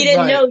 We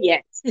didn't know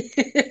yet.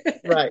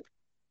 Right.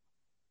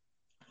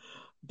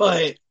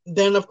 But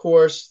then, of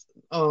course,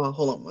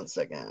 hold on one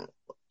second.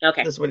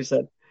 Okay. This is what he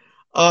said.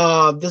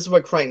 This is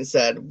what Crichton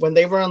said. When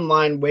they were in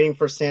line waiting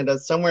for Santa,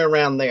 somewhere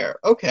around there.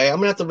 Okay, I'm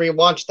going to have to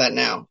rewatch that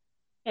now.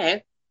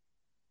 Okay.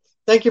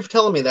 Thank you for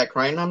telling me that,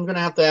 Crichton. I'm going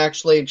to have to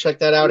actually check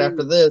that out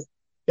after this,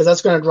 because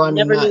that's going to drive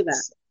me nuts. Never knew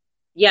that.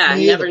 Yeah,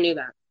 I never knew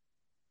that.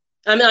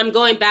 I'm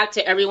going back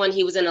to everyone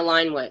he was in a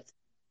line with.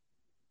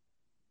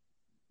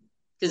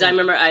 Because I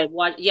remember I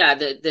watched,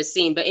 the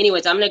scene. But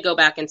anyways, I'm going to go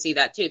back and see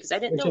that too, because I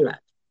didn't know that.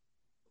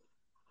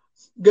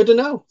 Good to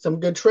know.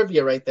 Some good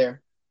trivia right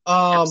there.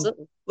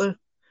 Absolutely.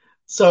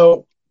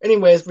 So,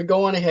 anyways, we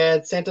go on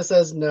ahead. Santa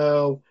says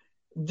no.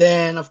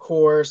 Then, of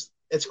course,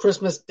 it's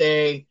Christmas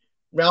Day.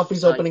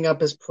 Ralphie's opening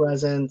up his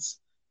presents.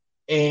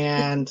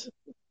 And,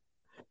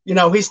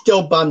 he's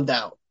still bummed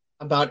out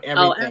about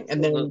everything.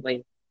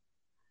 Absolutely.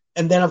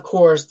 And then, of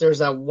course, there's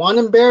that one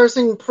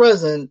embarrassing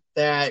present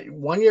that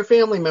one of your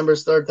family members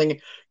started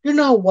thinking, you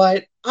know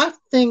what? I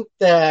think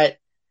that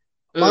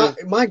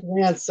my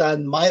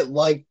grandson might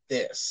like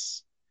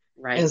this.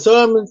 Right. And so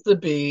it happens to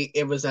be,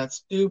 it was that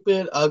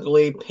stupid,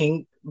 ugly,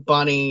 pink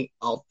bunny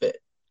outfit.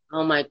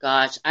 Oh my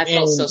gosh. I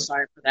felt so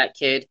sorry for that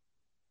kid.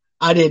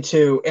 I did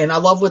too. And I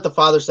love what the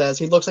father says.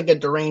 He looks like a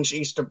deranged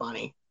Easter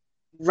bunny.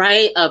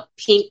 Right? A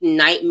pink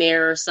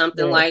nightmare or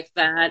something like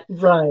that.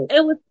 Right.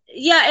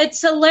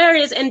 It's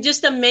hilarious. And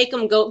just to make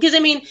him go, because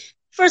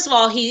first of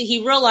all,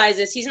 he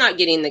realizes he's not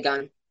getting the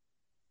gun.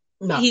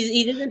 No.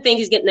 He doesn't think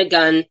he's getting a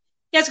gun.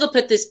 He has to go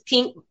put this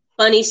pink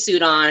bunny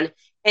suit on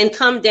and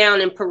come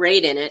down and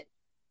parade in it,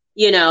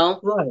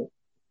 Right.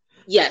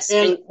 Yes.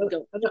 And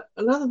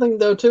another thing,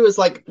 though, too, is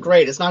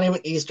great, it's not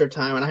even Easter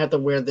time, and I have to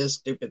wear this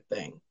stupid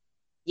thing.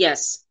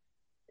 Yes.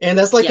 And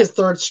that's his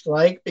third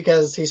strike,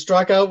 because he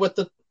struck out with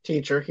the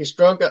teacher. He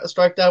struck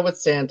out with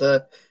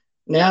Santa.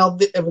 Now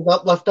it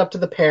was left up to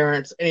the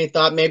parents, and he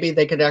thought maybe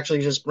they could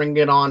actually just bring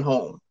it on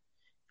home.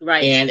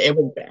 Right. And it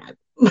was bad.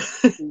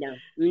 No,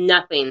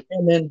 nothing.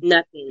 And then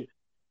nothing.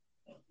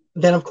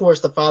 Then, of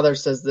course, the father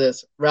says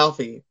this,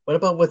 Ralphie, what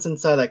about what's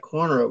inside that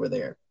corner over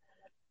there?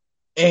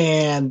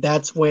 And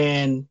that's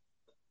when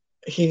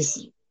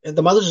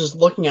the mother's just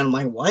looking at him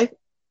like, what?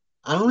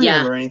 I don't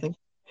remember anything.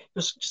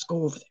 Just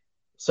go over there.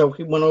 So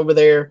he went over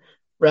there.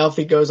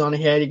 Ralphie goes on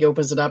ahead. He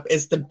opens it up.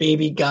 It's the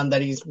baby gun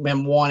that he's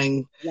been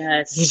wanting.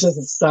 Yes. He's just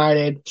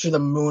excited to the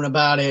moon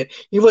about it.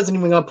 He wasn't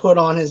even going to put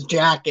on his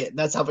jacket.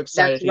 That's how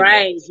excited he was. That's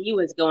right. He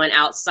was going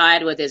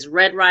outside with his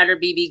Red Ryder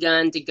BB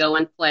gun to go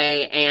and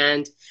play.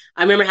 And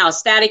I remember how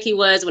ecstatic he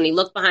was when he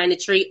looked behind the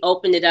tree,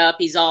 opened it up.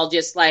 He's all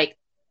just like,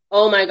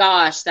 oh my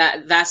gosh,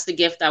 that's the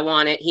gift I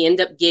wanted. He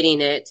ended up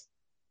getting it.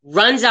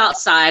 runs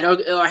outside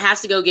or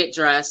has to go get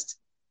dressed.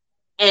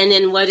 And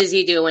then what does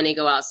he do when he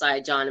go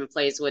outside, John, and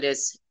plays with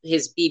his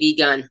BB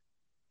gun?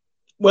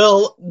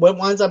 Well, what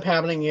winds up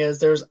happening is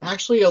there's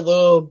actually a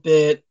little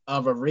bit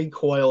of a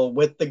recoil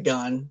with the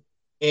gun,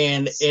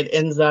 and it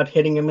ends up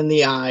hitting him in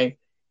the eye.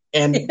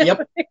 And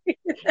yep,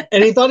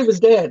 and he thought he was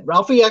dead.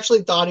 Ralphie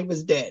actually thought he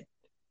was dead.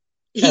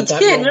 He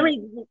did.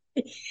 Remember?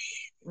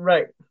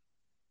 Right.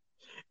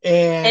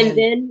 And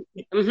then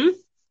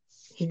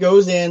he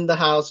goes in the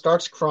house,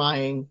 starts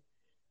crying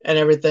and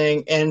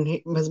everything. And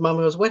his mom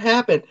goes, "What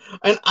happened?"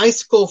 An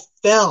icicle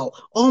fell.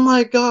 "Oh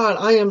my God,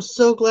 I am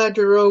so glad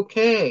you're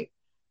okay."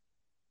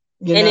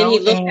 Then he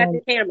looks at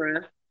the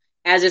camera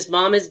as his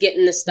mom is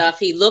getting the stuff.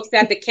 He looks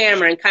at the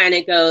camera and kind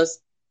of goes,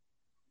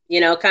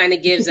 kind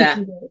of gives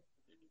a,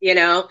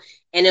 and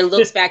then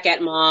looks back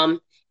at mom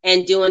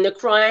and doing the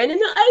crying and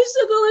the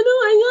icicle and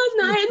oh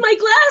my God,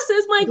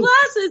 and my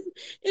glasses.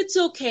 It's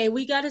okay.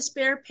 We got a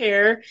spare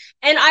pair.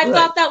 And I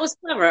thought that was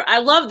clever. I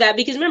love that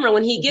because remember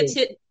when he gets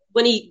hit,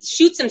 when he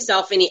shoots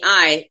himself in the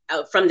eye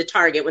from the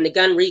target, when the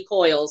gun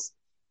recoils,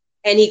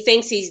 and he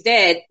thinks he's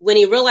dead. When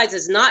he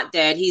realizes not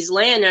dead, he's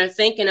laying there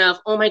thinking of,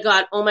 oh my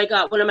God,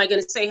 what am I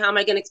going to say? How am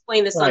I going to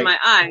explain this on my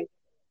eye?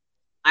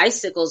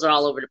 Icicles are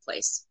all over the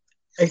place.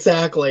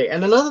 Exactly.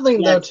 And another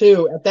thing, though,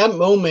 too, at that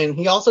moment,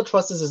 he also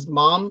trusts his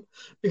mom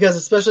because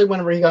especially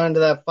whenever he got into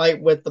that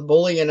fight with the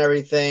bully and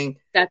everything.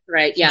 That's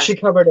right, yeah. She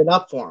covered it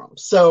up for him.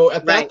 So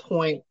at that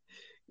point,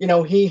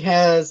 he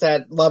has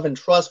that love and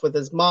trust with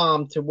his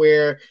mom to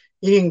where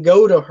he can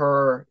go to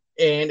her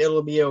and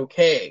it'll be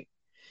okay.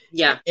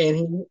 Yeah.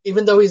 And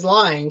even though he's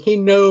lying, he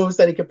knows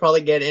that he could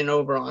probably get in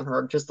over on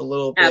her just a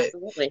little bit.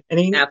 Absolutely.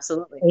 And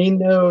Absolutely. And he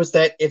knows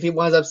that if he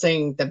winds up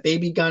saying that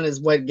baby gun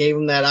is what gave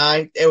him that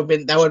eye, that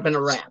would have been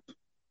a wrap.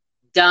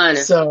 Done.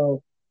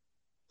 So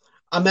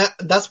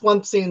that's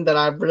one scene that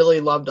I really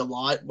loved a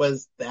lot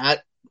was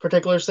that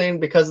particular scene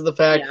because of the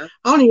fact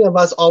how many of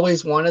us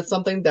always wanted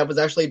something that was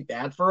actually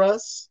bad for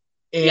us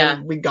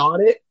and we got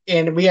it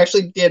and we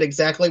actually did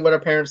exactly what our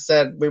parents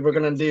said we were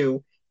going to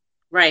do.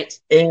 Right.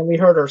 And we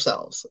hurt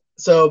ourselves.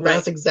 So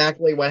that's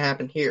exactly what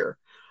happened here.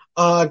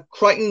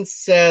 Crichton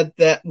said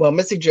that,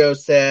 Missy Joe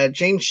said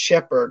Jane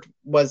Shepard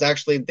was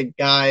actually the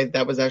guy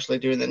that was actually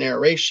doing the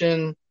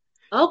narration.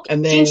 Okay.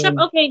 And then, Jane Shepard,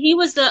 okay, he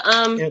was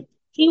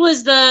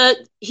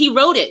the, he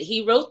wrote it.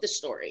 He wrote the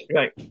story.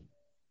 Right.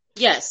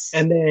 Yes.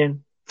 And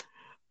then,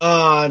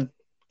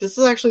 this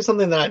is actually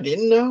something that I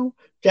didn't know.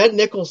 Jack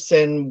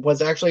Nicholson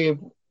was actually,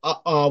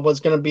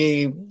 was going to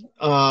be,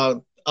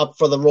 up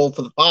for the role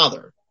for the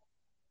father.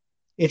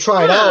 He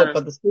tried out,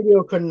 but the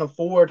studio couldn't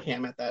afford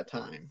him at that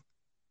time.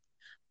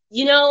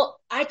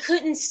 I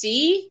couldn't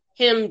see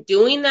him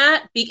doing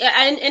that.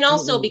 And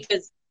also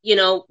because,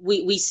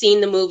 we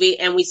seen the movie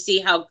and we see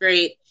how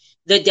great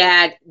the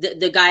dad,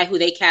 the guy who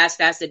they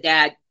cast as the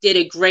dad, did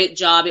a great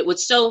job. It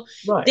was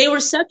they were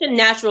such a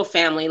natural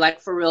family,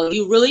 like for real.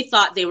 You really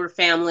thought they were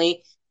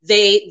family.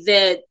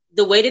 The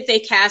way that they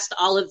cast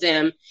all of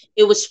them,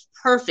 it was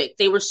perfect.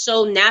 They were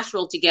so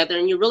natural together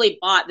and you really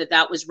bought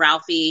that was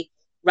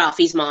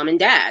Ralphie's mom and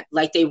dad.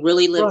 Like they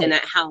really lived in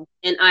that house.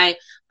 And I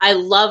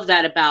love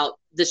that about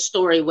the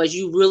story was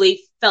you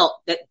really felt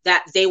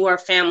that they were a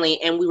family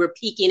and we were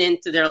peeking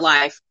into their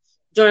life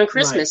during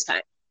Christmas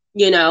time.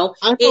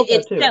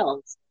 It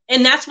sells.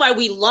 And that's why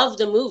we love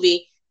the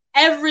movie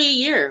every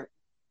year.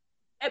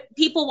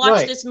 People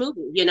watch this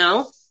movie,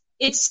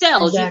 it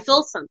sells. Exactly. You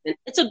feel something.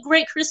 It's a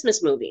great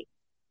Christmas movie.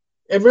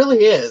 It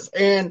really is.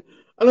 And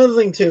another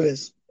thing too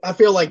is I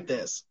feel like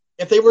this.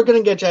 If they were going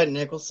to get Jack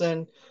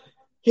Nicholson,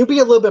 he'll be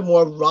a little bit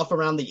more rough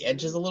around the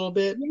edges a little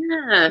bit.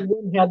 Yeah. He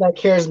wouldn't have that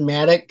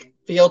charismatic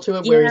feel to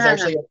it where he's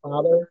actually a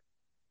father.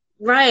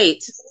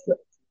 Right.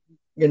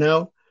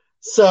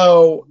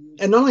 So,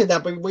 and not only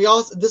that, but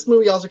this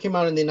movie also came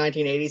out in the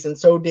 1980s and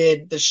so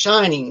did The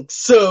Shining.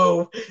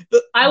 So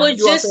I was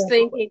just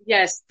thinking,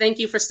 yes, thank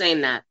you for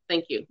saying that.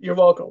 Thank you. You're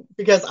welcome.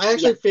 Because I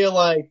actually feel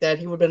like that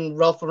he would have been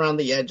rough around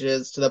the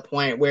edges to the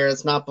point where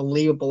it's not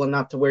believable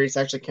enough to where he's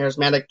actually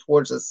charismatic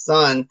towards his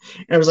son.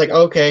 And it was like,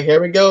 okay,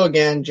 here we go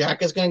again.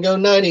 Jack is going to go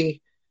nutty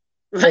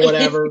or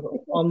whatever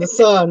on the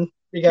son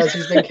because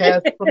he's been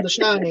cast from The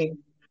Shining.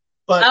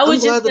 But I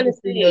was just going to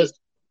say,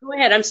 go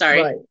ahead. I'm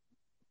sorry. Right.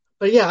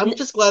 But yeah, I'm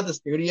just glad the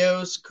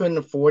studios couldn't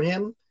afford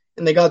him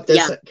and they got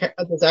this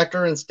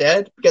actor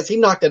instead because he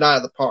knocked it out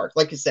of the park.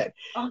 Like you said,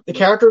 the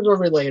characters are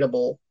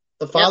relatable.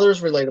 The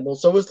father's relatable.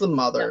 So is the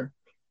mother.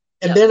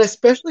 And then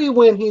especially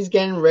when he's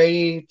getting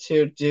ready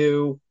to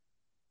do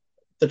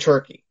the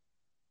turkey.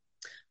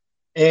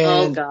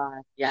 And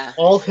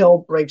all hell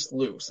breaks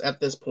loose at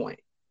this point.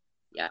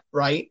 Yeah.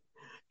 Right?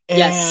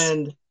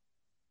 And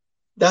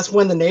that's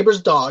when the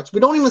neighbors' dogs, we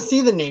don't even see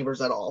the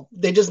neighbors at all.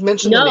 They just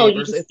mention the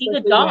neighbors. No, you see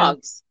the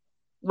dogs.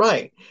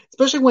 Right.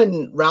 Especially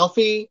when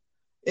Ralphie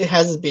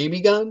has his baby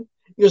gun.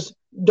 He goes,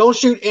 don't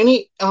shoot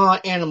any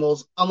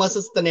animals unless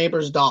it's the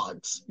neighbor's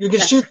dogs. You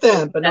can shoot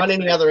them, but not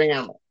any other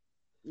animal.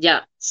 Yeah.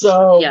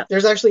 So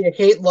there's actually a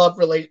hate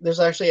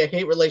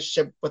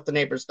relationship with the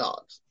neighbor's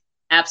dogs.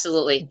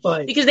 Absolutely.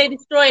 But because they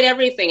destroyed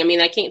everything. I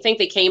mean, I can't think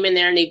they came in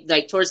there and they,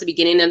 like, towards the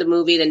beginning of the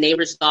movie, the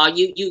neighbor's dog,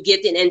 you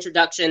get an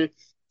introduction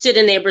to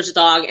the neighbor's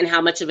dog and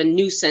how much of a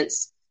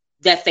nuisance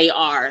that they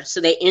are. So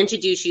they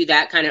introduce you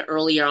that kind of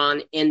earlier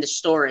on in the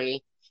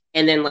story.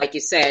 And then, like you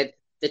said,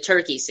 the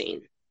turkey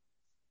scene.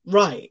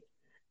 right.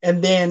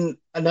 And then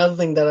another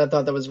thing that I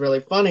thought that was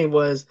really funny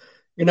was,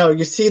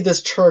 you see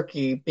this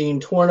turkey being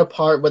torn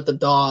apart with the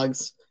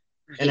dogs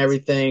and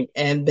everything,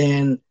 and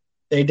then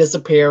they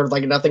disappear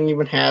like nothing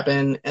even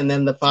happened, and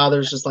then the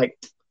father's just like,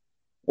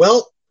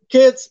 well,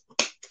 kids,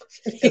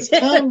 it's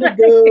time to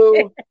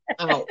go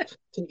out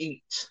to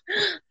eat.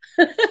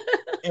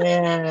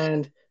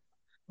 and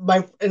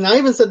I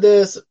even said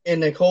this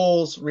in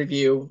Nicole's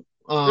review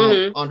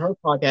on her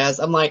podcast.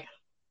 I'm like,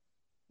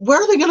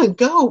 where are they going to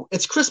go?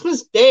 It's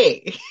Christmas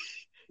Day.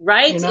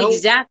 Right?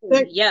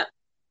 Exactly. Yeah.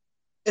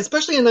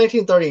 Especially in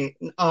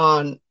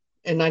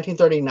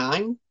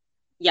 1939.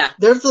 Yeah.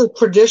 There's a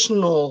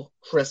traditional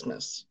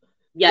Christmas.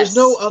 Yes. There's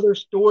no other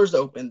stores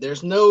open.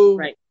 There's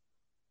nothing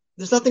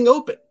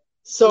open.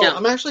 So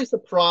I'm actually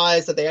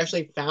surprised that they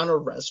actually found a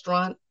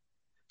restaurant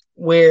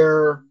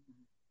where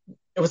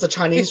it was a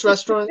Chinese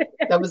restaurant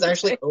that was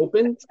actually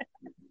open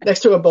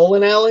next to a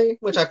bowling alley,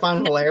 which I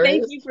find hilarious.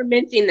 Thank you for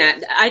mentioning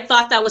that. I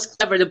thought that was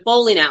clever, the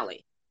bowling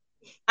alley.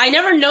 I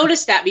never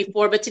noticed that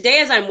before, but today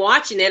as I'm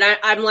watching it,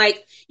 I'm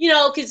like,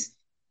 because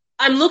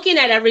I'm looking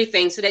at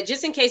everything so that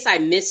just in case I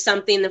missed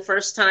something the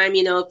first time,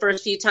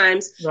 first few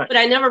times, right. But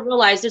I never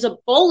realized there's a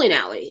bowling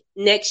alley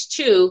next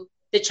to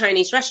the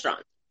Chinese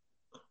restaurant.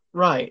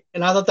 Right.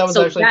 And I thought that was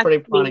actually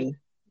pretty funny.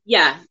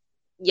 Yeah.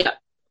 Yeah.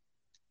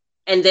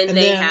 And then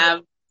they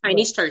have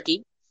Chinese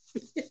turkey.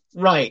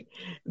 Right.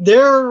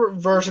 Their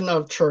version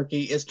of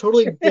turkey is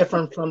totally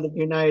different from the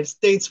United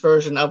States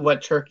version of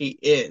what turkey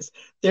is.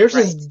 Theirs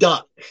is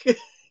duck,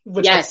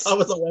 which I thought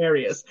was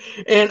hilarious.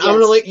 And I'm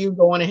going to let you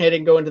go on ahead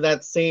and go into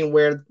that scene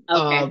where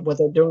what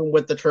they're doing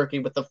with the turkey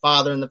with the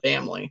father and the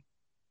family.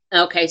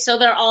 Okay. So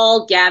they're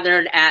all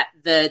gathered at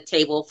the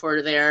table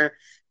for their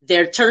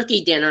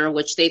turkey dinner,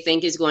 which they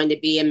think is going to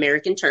be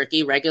American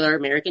turkey, regular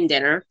American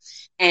dinner.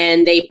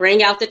 And they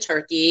bring out the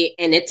turkey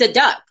and it's a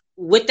duck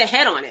with the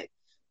head on it.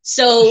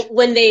 So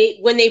when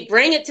they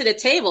bring it to the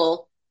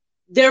table,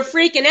 they're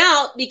freaking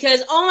out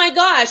because, oh my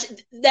gosh,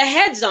 the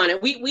head's on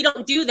it. We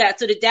don't do that.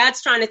 So the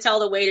dad's trying to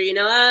tell the waiter,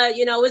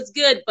 it's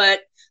good.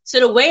 But so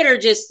the waiter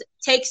just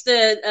takes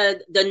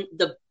the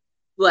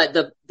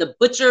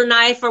butcher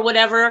knife or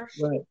whatever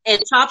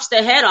and chops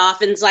the head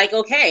off and is like,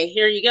 okay,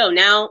 here you go.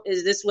 Now,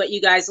 is this what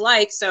you guys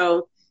like?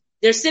 So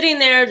they're sitting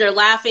there, they're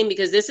laughing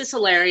because this is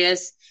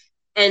hilarious.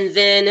 And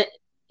then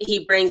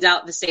he brings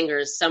out the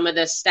singers. Some of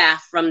the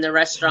staff from the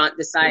restaurant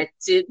decide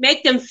to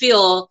make them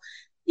feel,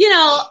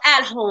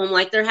 at home,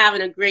 like they're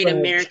having a great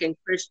American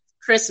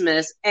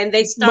Christmas. And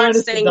they start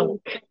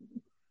singing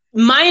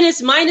minus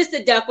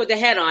the duck with the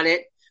head on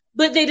it.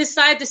 But they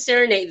decide to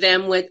serenade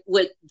them with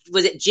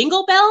was it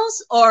Jingle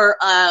Bells or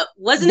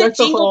wasn't it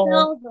Jingle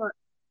Bells? Or...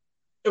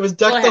 It was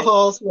Deck the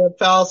Halls with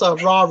Fowls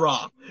of Rah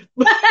Rah.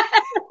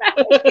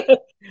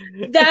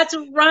 That's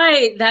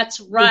right. That's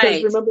right.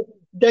 Because remember,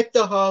 Deck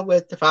the Hall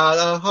with the Fowls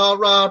of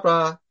Rah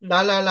Rah,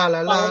 la la la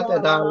la la la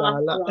la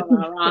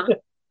la.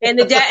 And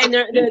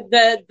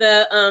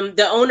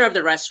the owner of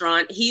the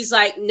restaurant, he's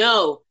like,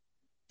 no,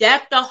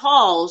 deck the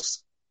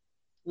halls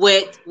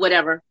with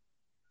whatever.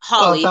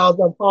 Holly. Fowls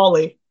of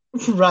Holly.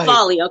 Right.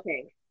 Folly,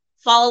 okay.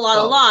 Fall la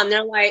la la. And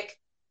they're like,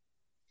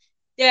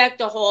 deck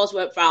the halls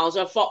with fowls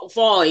of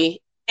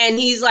folly. And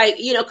he's like,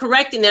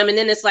 correcting them. And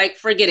then it's like,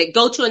 forget it.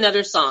 Go to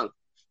another song.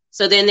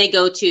 So then they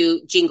go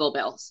to Jingle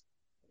Bells.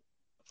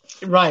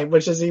 Right,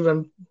 which is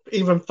even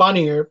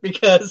funnier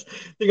because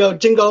they go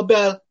jingle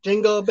bell,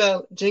 jingle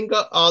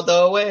all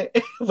the way,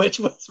 which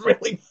was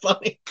really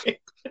funny.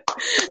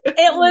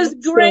 It was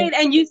great.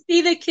 And you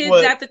see the kids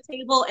at the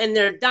table and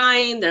they're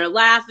dying, they're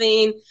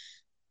laughing.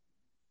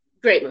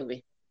 Great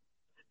movie.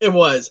 It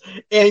was.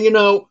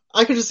 And,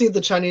 I could just see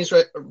the Chinese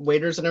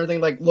waiters and everything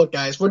like, look,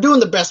 guys, we're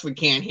doing the best we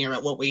can here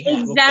at what we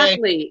have.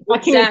 Exactly. Okay?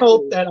 I can't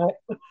help that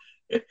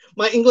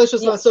my English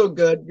is not so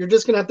good. You're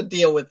just going to have to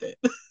deal with it.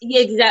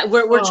 Yeah, exactly.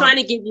 We're trying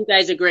to give you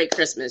guys a great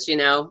Christmas,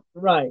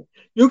 Right.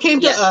 You came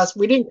to us.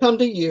 We didn't come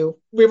to you.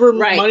 We were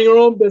minding our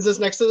own business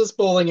next to this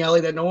bowling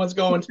alley that no one's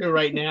going to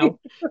right now.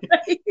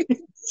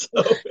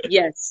 So,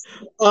 yes.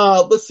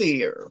 Let's see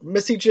here.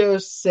 Missy Jo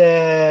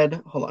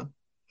said, hold on.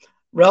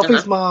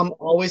 Ralphie's mom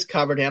always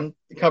covered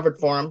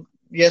for him.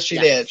 Yes, she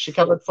did. She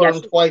covered for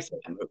him twice in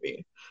that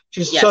movie.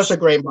 She's such a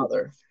great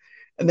mother.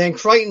 And then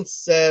Crichton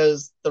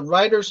says the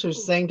writers who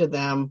sang to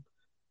them,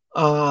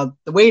 the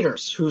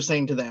waiters who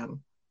sang to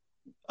them,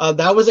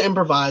 that was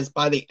improvised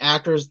by the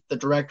actors. The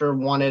director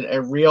wanted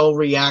a real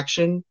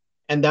reaction,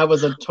 and that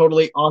was a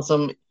totally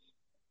awesome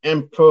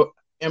improv.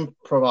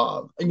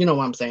 You know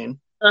what I'm saying?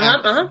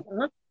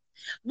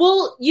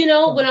 Well,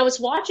 when I was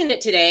watching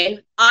it today,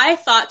 I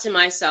thought to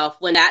myself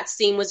when that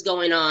scene was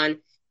going on,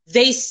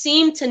 they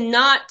seemed to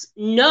not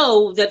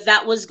know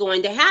that was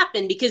going to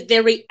happen because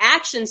their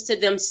reactions to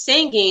them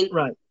singing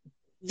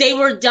they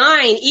were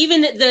dying.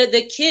 Even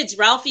the kids,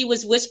 Ralphie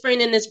was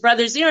whispering in his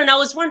brother's ear, and I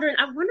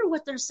wonder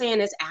what they're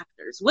saying as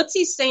actors. What's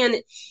he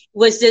saying?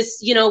 Was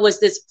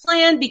this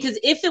planned? Because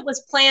if it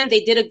was planned,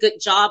 they did a good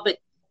job, but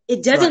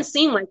it doesn't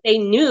seem like they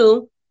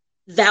knew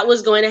that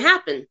was going to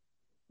happen.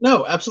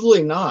 No,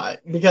 absolutely not.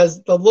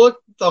 Because the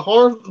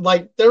horror,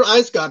 like their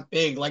eyes got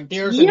big, like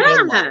deers in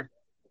headlights.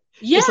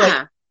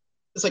 Yeah.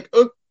 It's like,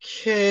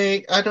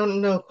 okay, I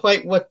don't know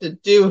quite what to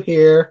do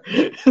here,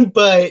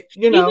 but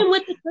Even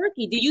with the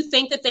turkey, do you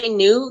think that they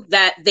knew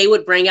that they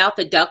would bring out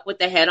the duck with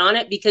the head on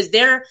it? Because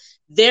their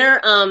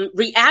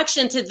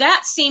reaction to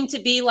that seemed to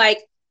be like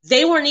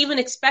they weren't even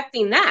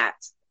expecting that.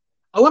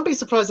 I wouldn't be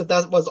surprised if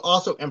that was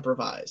also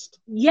improvised.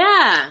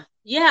 Yeah.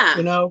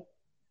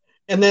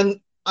 And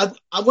then I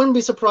wouldn't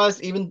be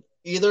surprised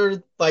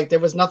either, like there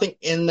was nothing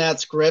in that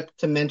script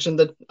to mention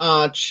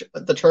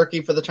the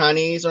turkey for the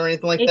Chinese or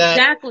anything like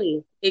that.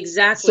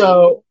 Exactly.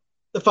 So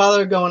the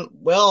father going,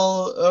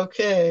 well,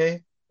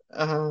 okay,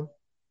 and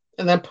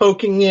then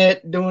poking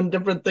it, doing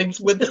different things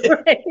with it.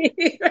 Right.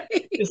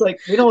 It's like,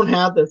 we don't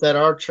have this at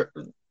our church,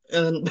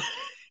 and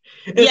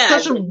it's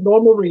such a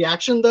normal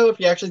reaction though if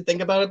you actually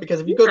think about it. Because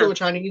if you go to a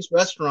Chinese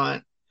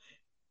restaurant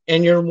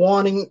and you're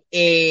wanting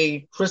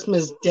a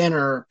Christmas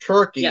dinner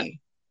turkey,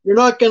 you're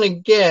not going to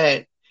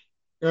get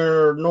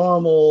your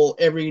normal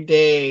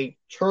everyday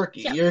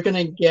turkey. You're going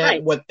to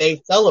get what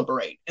they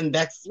celebrate, and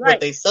that's what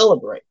they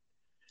celebrate.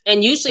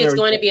 And usually it's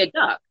going to be a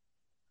duck.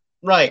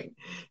 Right.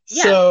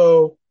 Yeah.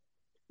 So,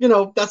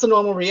 that's a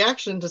normal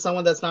reaction to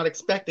someone that's not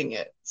expecting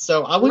it.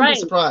 So I wouldn't be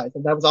surprised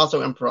if that was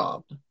also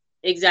improv.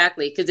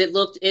 Exactly, because it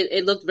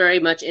looked very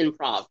much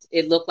improv.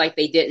 It looked like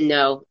they didn't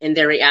know, and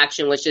their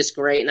reaction was just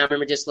great. And I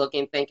remember just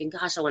looking, thinking,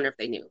 "Gosh, I wonder if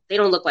they knew." They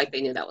don't look like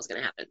they knew that was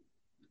going to happen.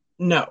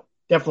 No,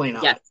 definitely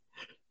not. Yes.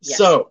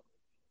 So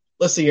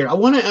let's see here. I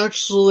want to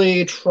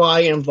actually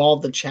try and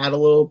involve the chat a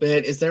little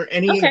bit. Is there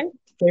any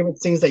favorite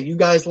things that you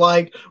guys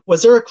like?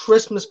 Was there a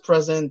Christmas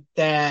present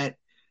that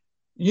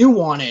you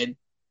wanted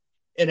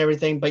and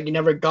everything, but you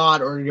never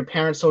got, or your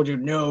parents told you,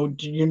 no,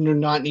 you do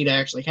not need to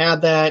actually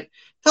have that?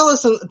 Tell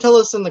us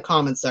in the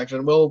comments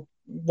section.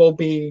 We'll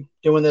be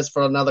doing this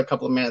for another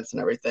couple of minutes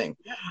and everything.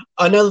 Yeah.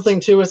 Another thing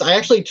too is I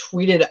actually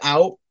tweeted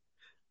out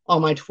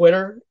on my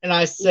Twitter and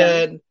I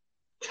said,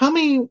 tell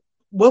me,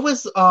 what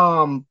was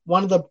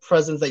one of the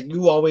presents that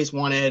you always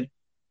wanted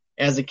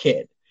as a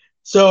kid?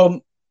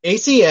 So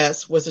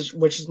ACS,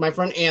 which is my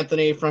friend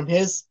Anthony from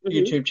his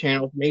YouTube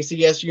channel, from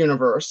ACS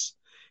Universe,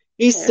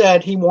 he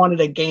said he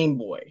wanted a Game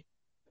Boy.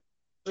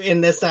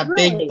 And that's that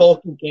big,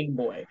 bulky Game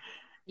Boy.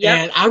 Yep.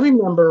 And I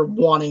remember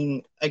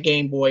wanting a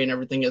Game Boy and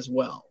everything as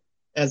well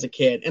as a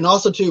kid. And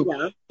also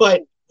too,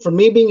 but for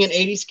me being an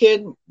 80s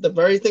kid, the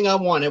very thing I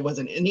wanted was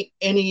an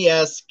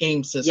NES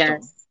game system.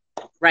 Yes,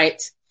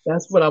 right.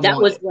 That's what I wanted.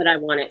 That was what I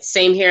wanted.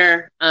 Same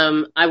here.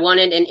 I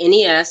wanted an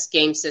NES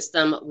game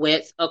system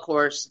with, of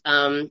course,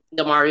 the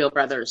Mario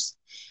Brothers.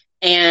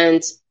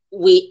 And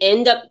we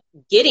end up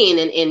getting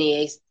an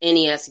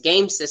NES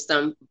game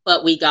system,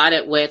 but we got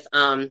it with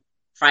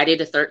Friday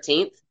the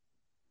 13th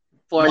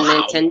for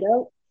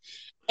Nintendo.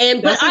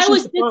 But I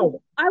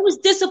was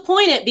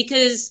disappointed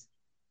because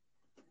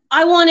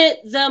I wanted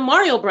the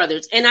Mario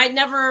Brothers, and I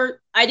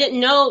didn't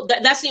know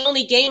that's the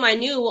only game I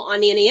knew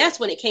on the NES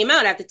when it came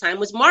out at the time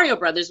was Mario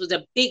Brothers. Was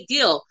a big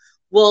deal.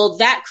 Well,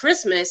 that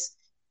Christmas,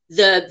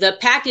 the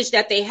package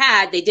that they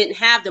had, they didn't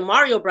have the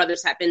Mario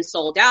Brothers had been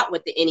sold out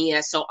with the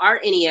NES. So our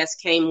NES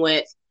came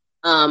with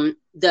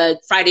the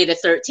Friday the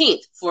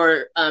 13th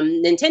for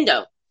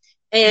Nintendo.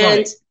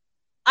 And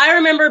I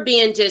remember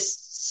being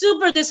just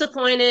super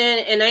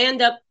disappointed, and I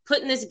end up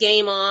putting this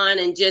game on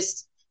and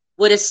just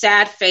with a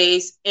sad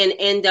face and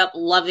end up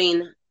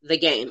loving the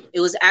game. It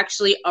was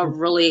actually a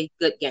really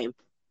good game.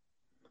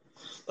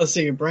 Let's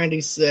see.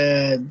 Brandy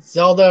said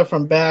Zelda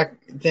from back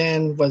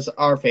then was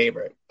our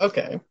favorite.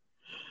 Okay.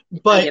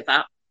 But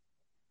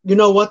you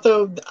know what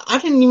though? I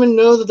didn't even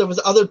know that there was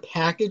other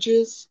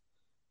packages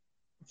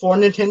for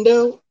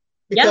Nintendo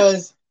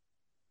because,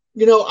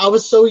 I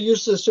was so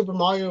used to Super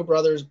Mario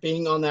Brothers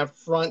being on that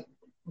front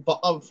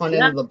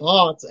end of the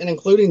box and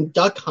including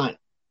Duck Hunt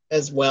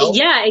as well.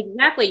 Yeah,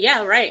 exactly.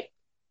 Yeah, right.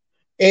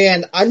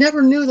 And I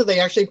never knew that they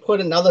actually put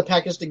another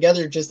package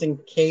together just in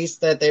case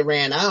that they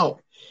ran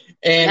out.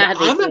 And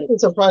I'm actually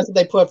surprised that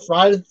they put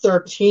Friday the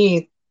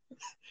 13th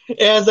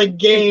as a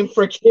game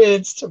for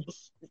kids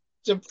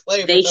to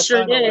play. They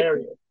sure did.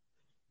 Hilarious.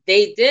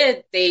 They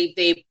did.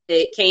 They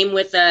came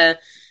with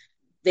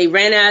they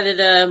ran out of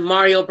the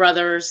Mario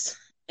Brothers,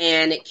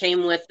 and it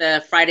came with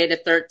the Friday the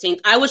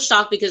 13th. I was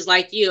shocked because,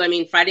 like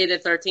you, Friday the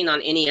 13th on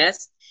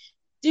NES,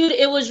 dude,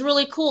 it was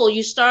really cool.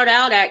 You start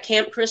out at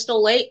Camp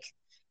Crystal Lake,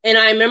 and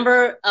I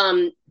remember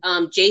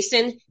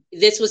Jason,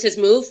 this was his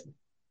move.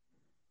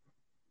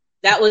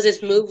 That was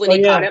his move when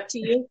he caught up to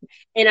you.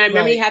 And I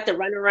remember he had to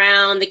run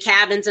around the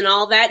cabins and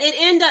all that. It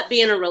ended up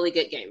being a really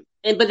good game.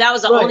 But that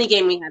was the only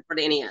game we had for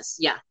the NES.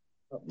 Yeah.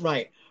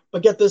 Right.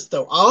 But get this,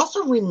 though. I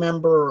also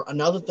remember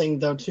another thing,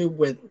 though, too,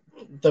 with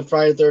the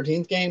Friday the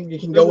 13th game. You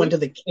can go into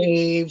the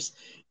caves,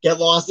 get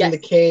lost in the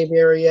cave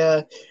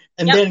area.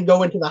 and Yep. then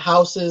go into the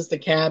houses, the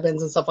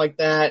cabins, and stuff like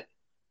that.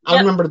 I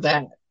Yep. remember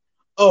that.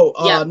 Oh,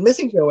 Yep.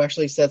 Missing Joe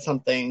actually said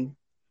something.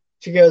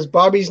 She goes,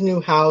 Barbie's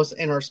new house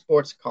and her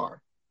sports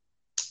car.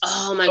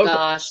 Oh my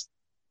gosh.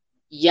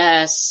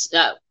 Yes.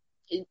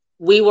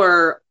 We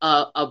were,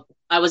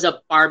 I was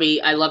a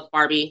Barbie. I loved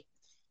Barbie.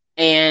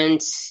 And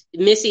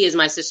Missy is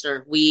my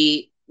sister.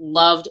 We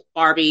loved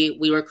Barbie.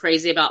 We were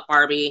crazy about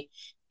Barbie.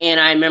 And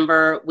I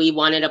remember we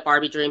wanted a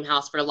Barbie dream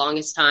house for the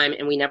longest time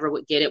and we never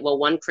would get it. Well,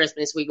 one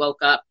Christmas we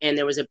woke up and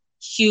there was a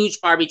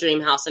huge Barbie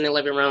dream house in the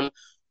living room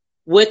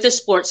with the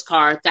sports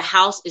car. The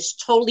house is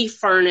totally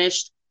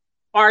furnished,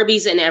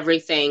 Barbies and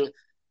everything.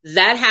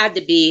 That had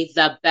to be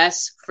the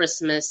best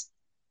Christmas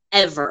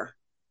ever.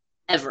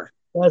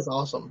 That's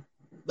awesome.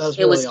 That's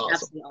It really was awesome.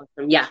 absolutely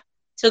awesome. Yeah.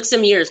 Took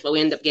some years, but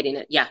we ended up getting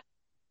it. Yeah.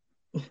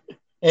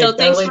 Hey, So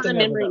thanks late for to the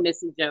never memory, know.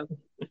 Missy Joe.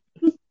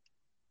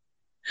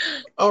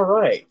 All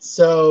right,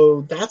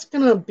 so that's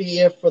gonna be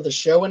it for the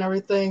show and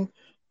everything.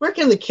 Where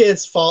can the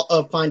kids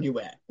find you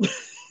at?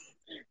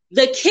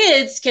 The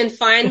kids can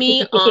find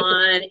me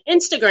on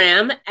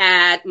Instagram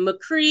at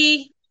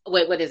McCree.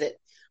 Wait, what is it?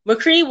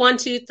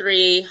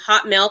 McCree123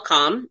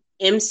 Hotmail.com.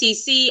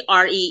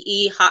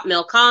 MCCREE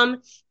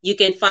Hotmail.com. You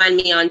can find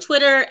me on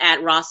Twitter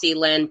at Rossi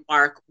Lynn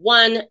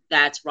Bark1.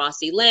 That's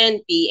Rossi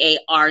Lynn,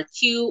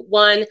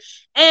 BARQ1.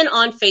 And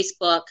on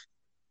Facebook,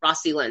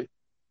 Rossi Lynn.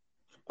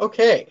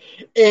 Okay,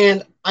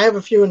 and I have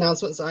a few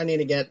announcements I need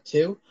to get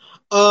to.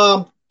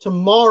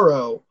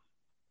 Tomorrow,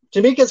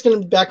 Tamika's going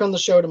to be back on the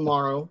show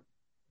tomorrow.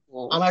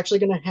 I'm actually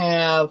going to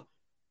have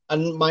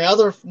one of my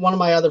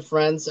other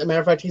friends. As a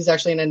matter of fact, he's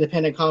actually an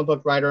independent comic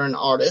book writer and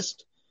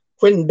artist.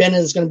 Quentin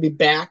Bennett is going to be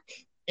back,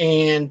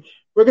 and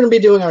we're going to be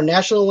doing our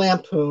National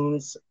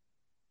Lampoon's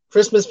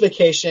Christmas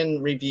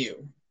Vacation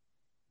review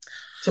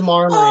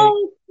tomorrow night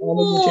on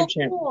the YouTube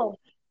channel.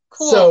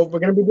 Cool. So we're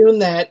going to be doing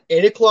that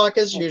 8 o'clock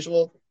as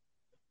usual.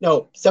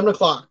 No, 7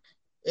 o'clock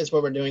is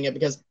where we're doing it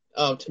because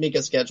of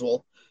Tamika's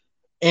schedule.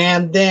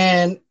 And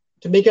then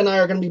Tamika and I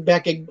are going to be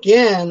back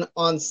again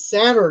on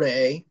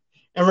Saturday,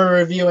 and we're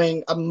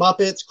reviewing A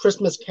Muppets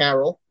Christmas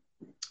Carol.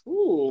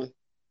 Ooh.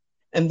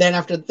 And then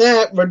after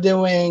that, we're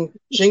doing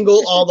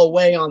Jingle All the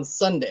Way on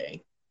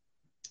Sunday.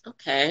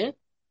 Okay.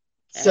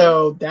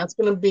 So that's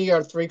going to be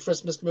our 3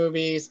 Christmas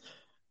movies.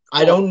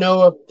 Cool. I don't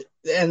know if,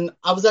 and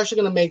I was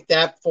actually going to make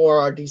that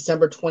for our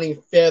December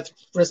 25th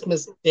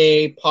Christmas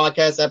Day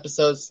podcast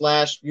episode /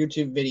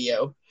 YouTube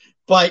video,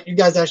 but you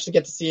guys actually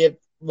get to see it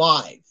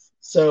live.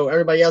 So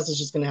everybody else is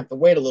just going to have to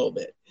wait a little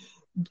bit.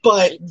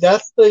 But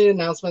that's the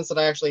announcements that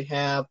I actually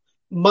have.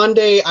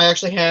 Monday, I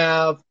actually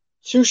have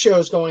 2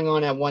 shows going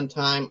on at one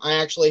time.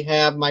 I actually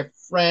have my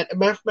friend,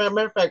 matter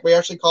of fact, we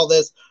actually call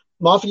this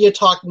Mafia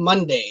Talk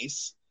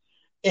Mondays.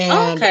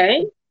 And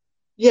okay.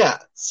 Yeah,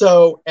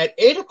 so at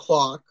 8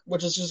 o'clock,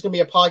 which is just going to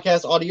be a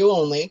podcast audio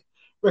only,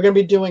 we're going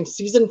to be doing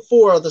season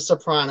 4 of The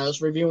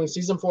Sopranos, reviewing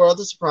season 4 of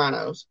The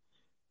Sopranos.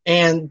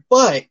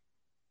 But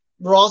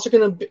I'm also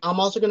going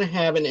to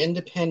have an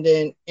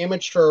independent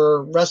amateur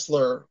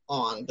wrestler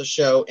on the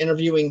show,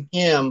 interviewing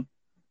him.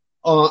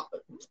 I'm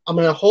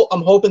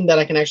hoping that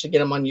I can actually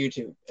get him on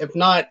YouTube. If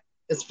not,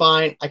 it's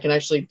fine. I can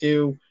actually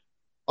do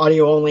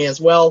audio only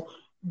as well.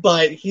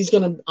 But I'm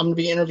going to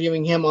be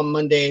interviewing him on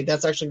Monday.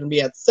 That's actually going to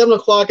be at 7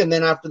 o'clock. And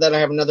then after that, I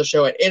have another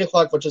show at 8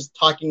 o'clock, which is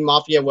Talking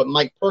Mafia with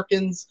Mike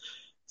Perkins.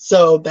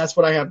 So that's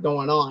what I have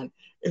going on.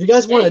 If you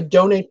guys want to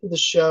donate to the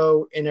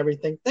show and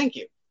everything, thank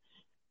you.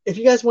 If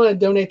you guys want to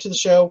donate to the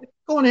show,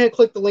 go on ahead,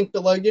 click the link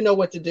below. You know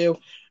what to do.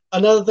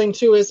 Another thing,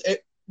 too, is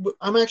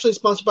I'm actually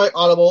sponsored by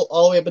Audible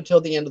all the way up until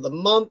the end of the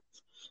month.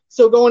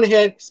 So go on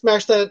ahead,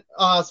 smash that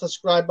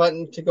subscribe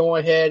button to go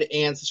ahead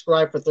and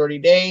subscribe for 30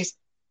 days.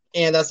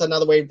 And that's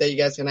another way that you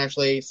guys can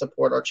actually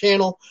support our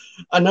channel.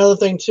 Another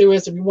thing, too,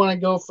 is if you want to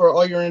go for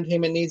all your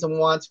entertainment needs and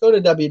wants, go to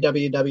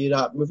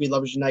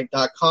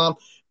www.movieloversunite.com.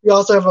 We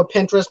also have a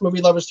Pinterest,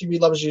 Movie Lovers TV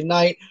Lovers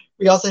Unite.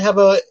 We also have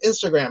a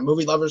Instagram,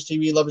 Movie Lovers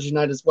TV Lovers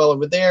Unite as well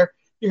over there.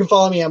 You can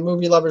follow me on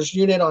Movie Lovers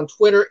Unit on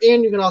Twitter,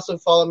 and you can also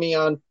follow me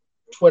on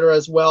Twitter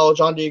as well,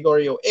 John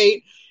DiGregorio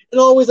 8. And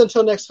always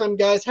until next time,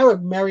 guys, have a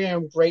merry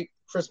and great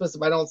Christmas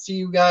if I don't see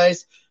you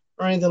guys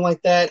or anything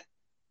like that.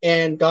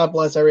 And God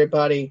bless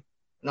everybody.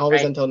 And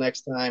always until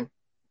next time,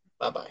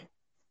 bye-bye.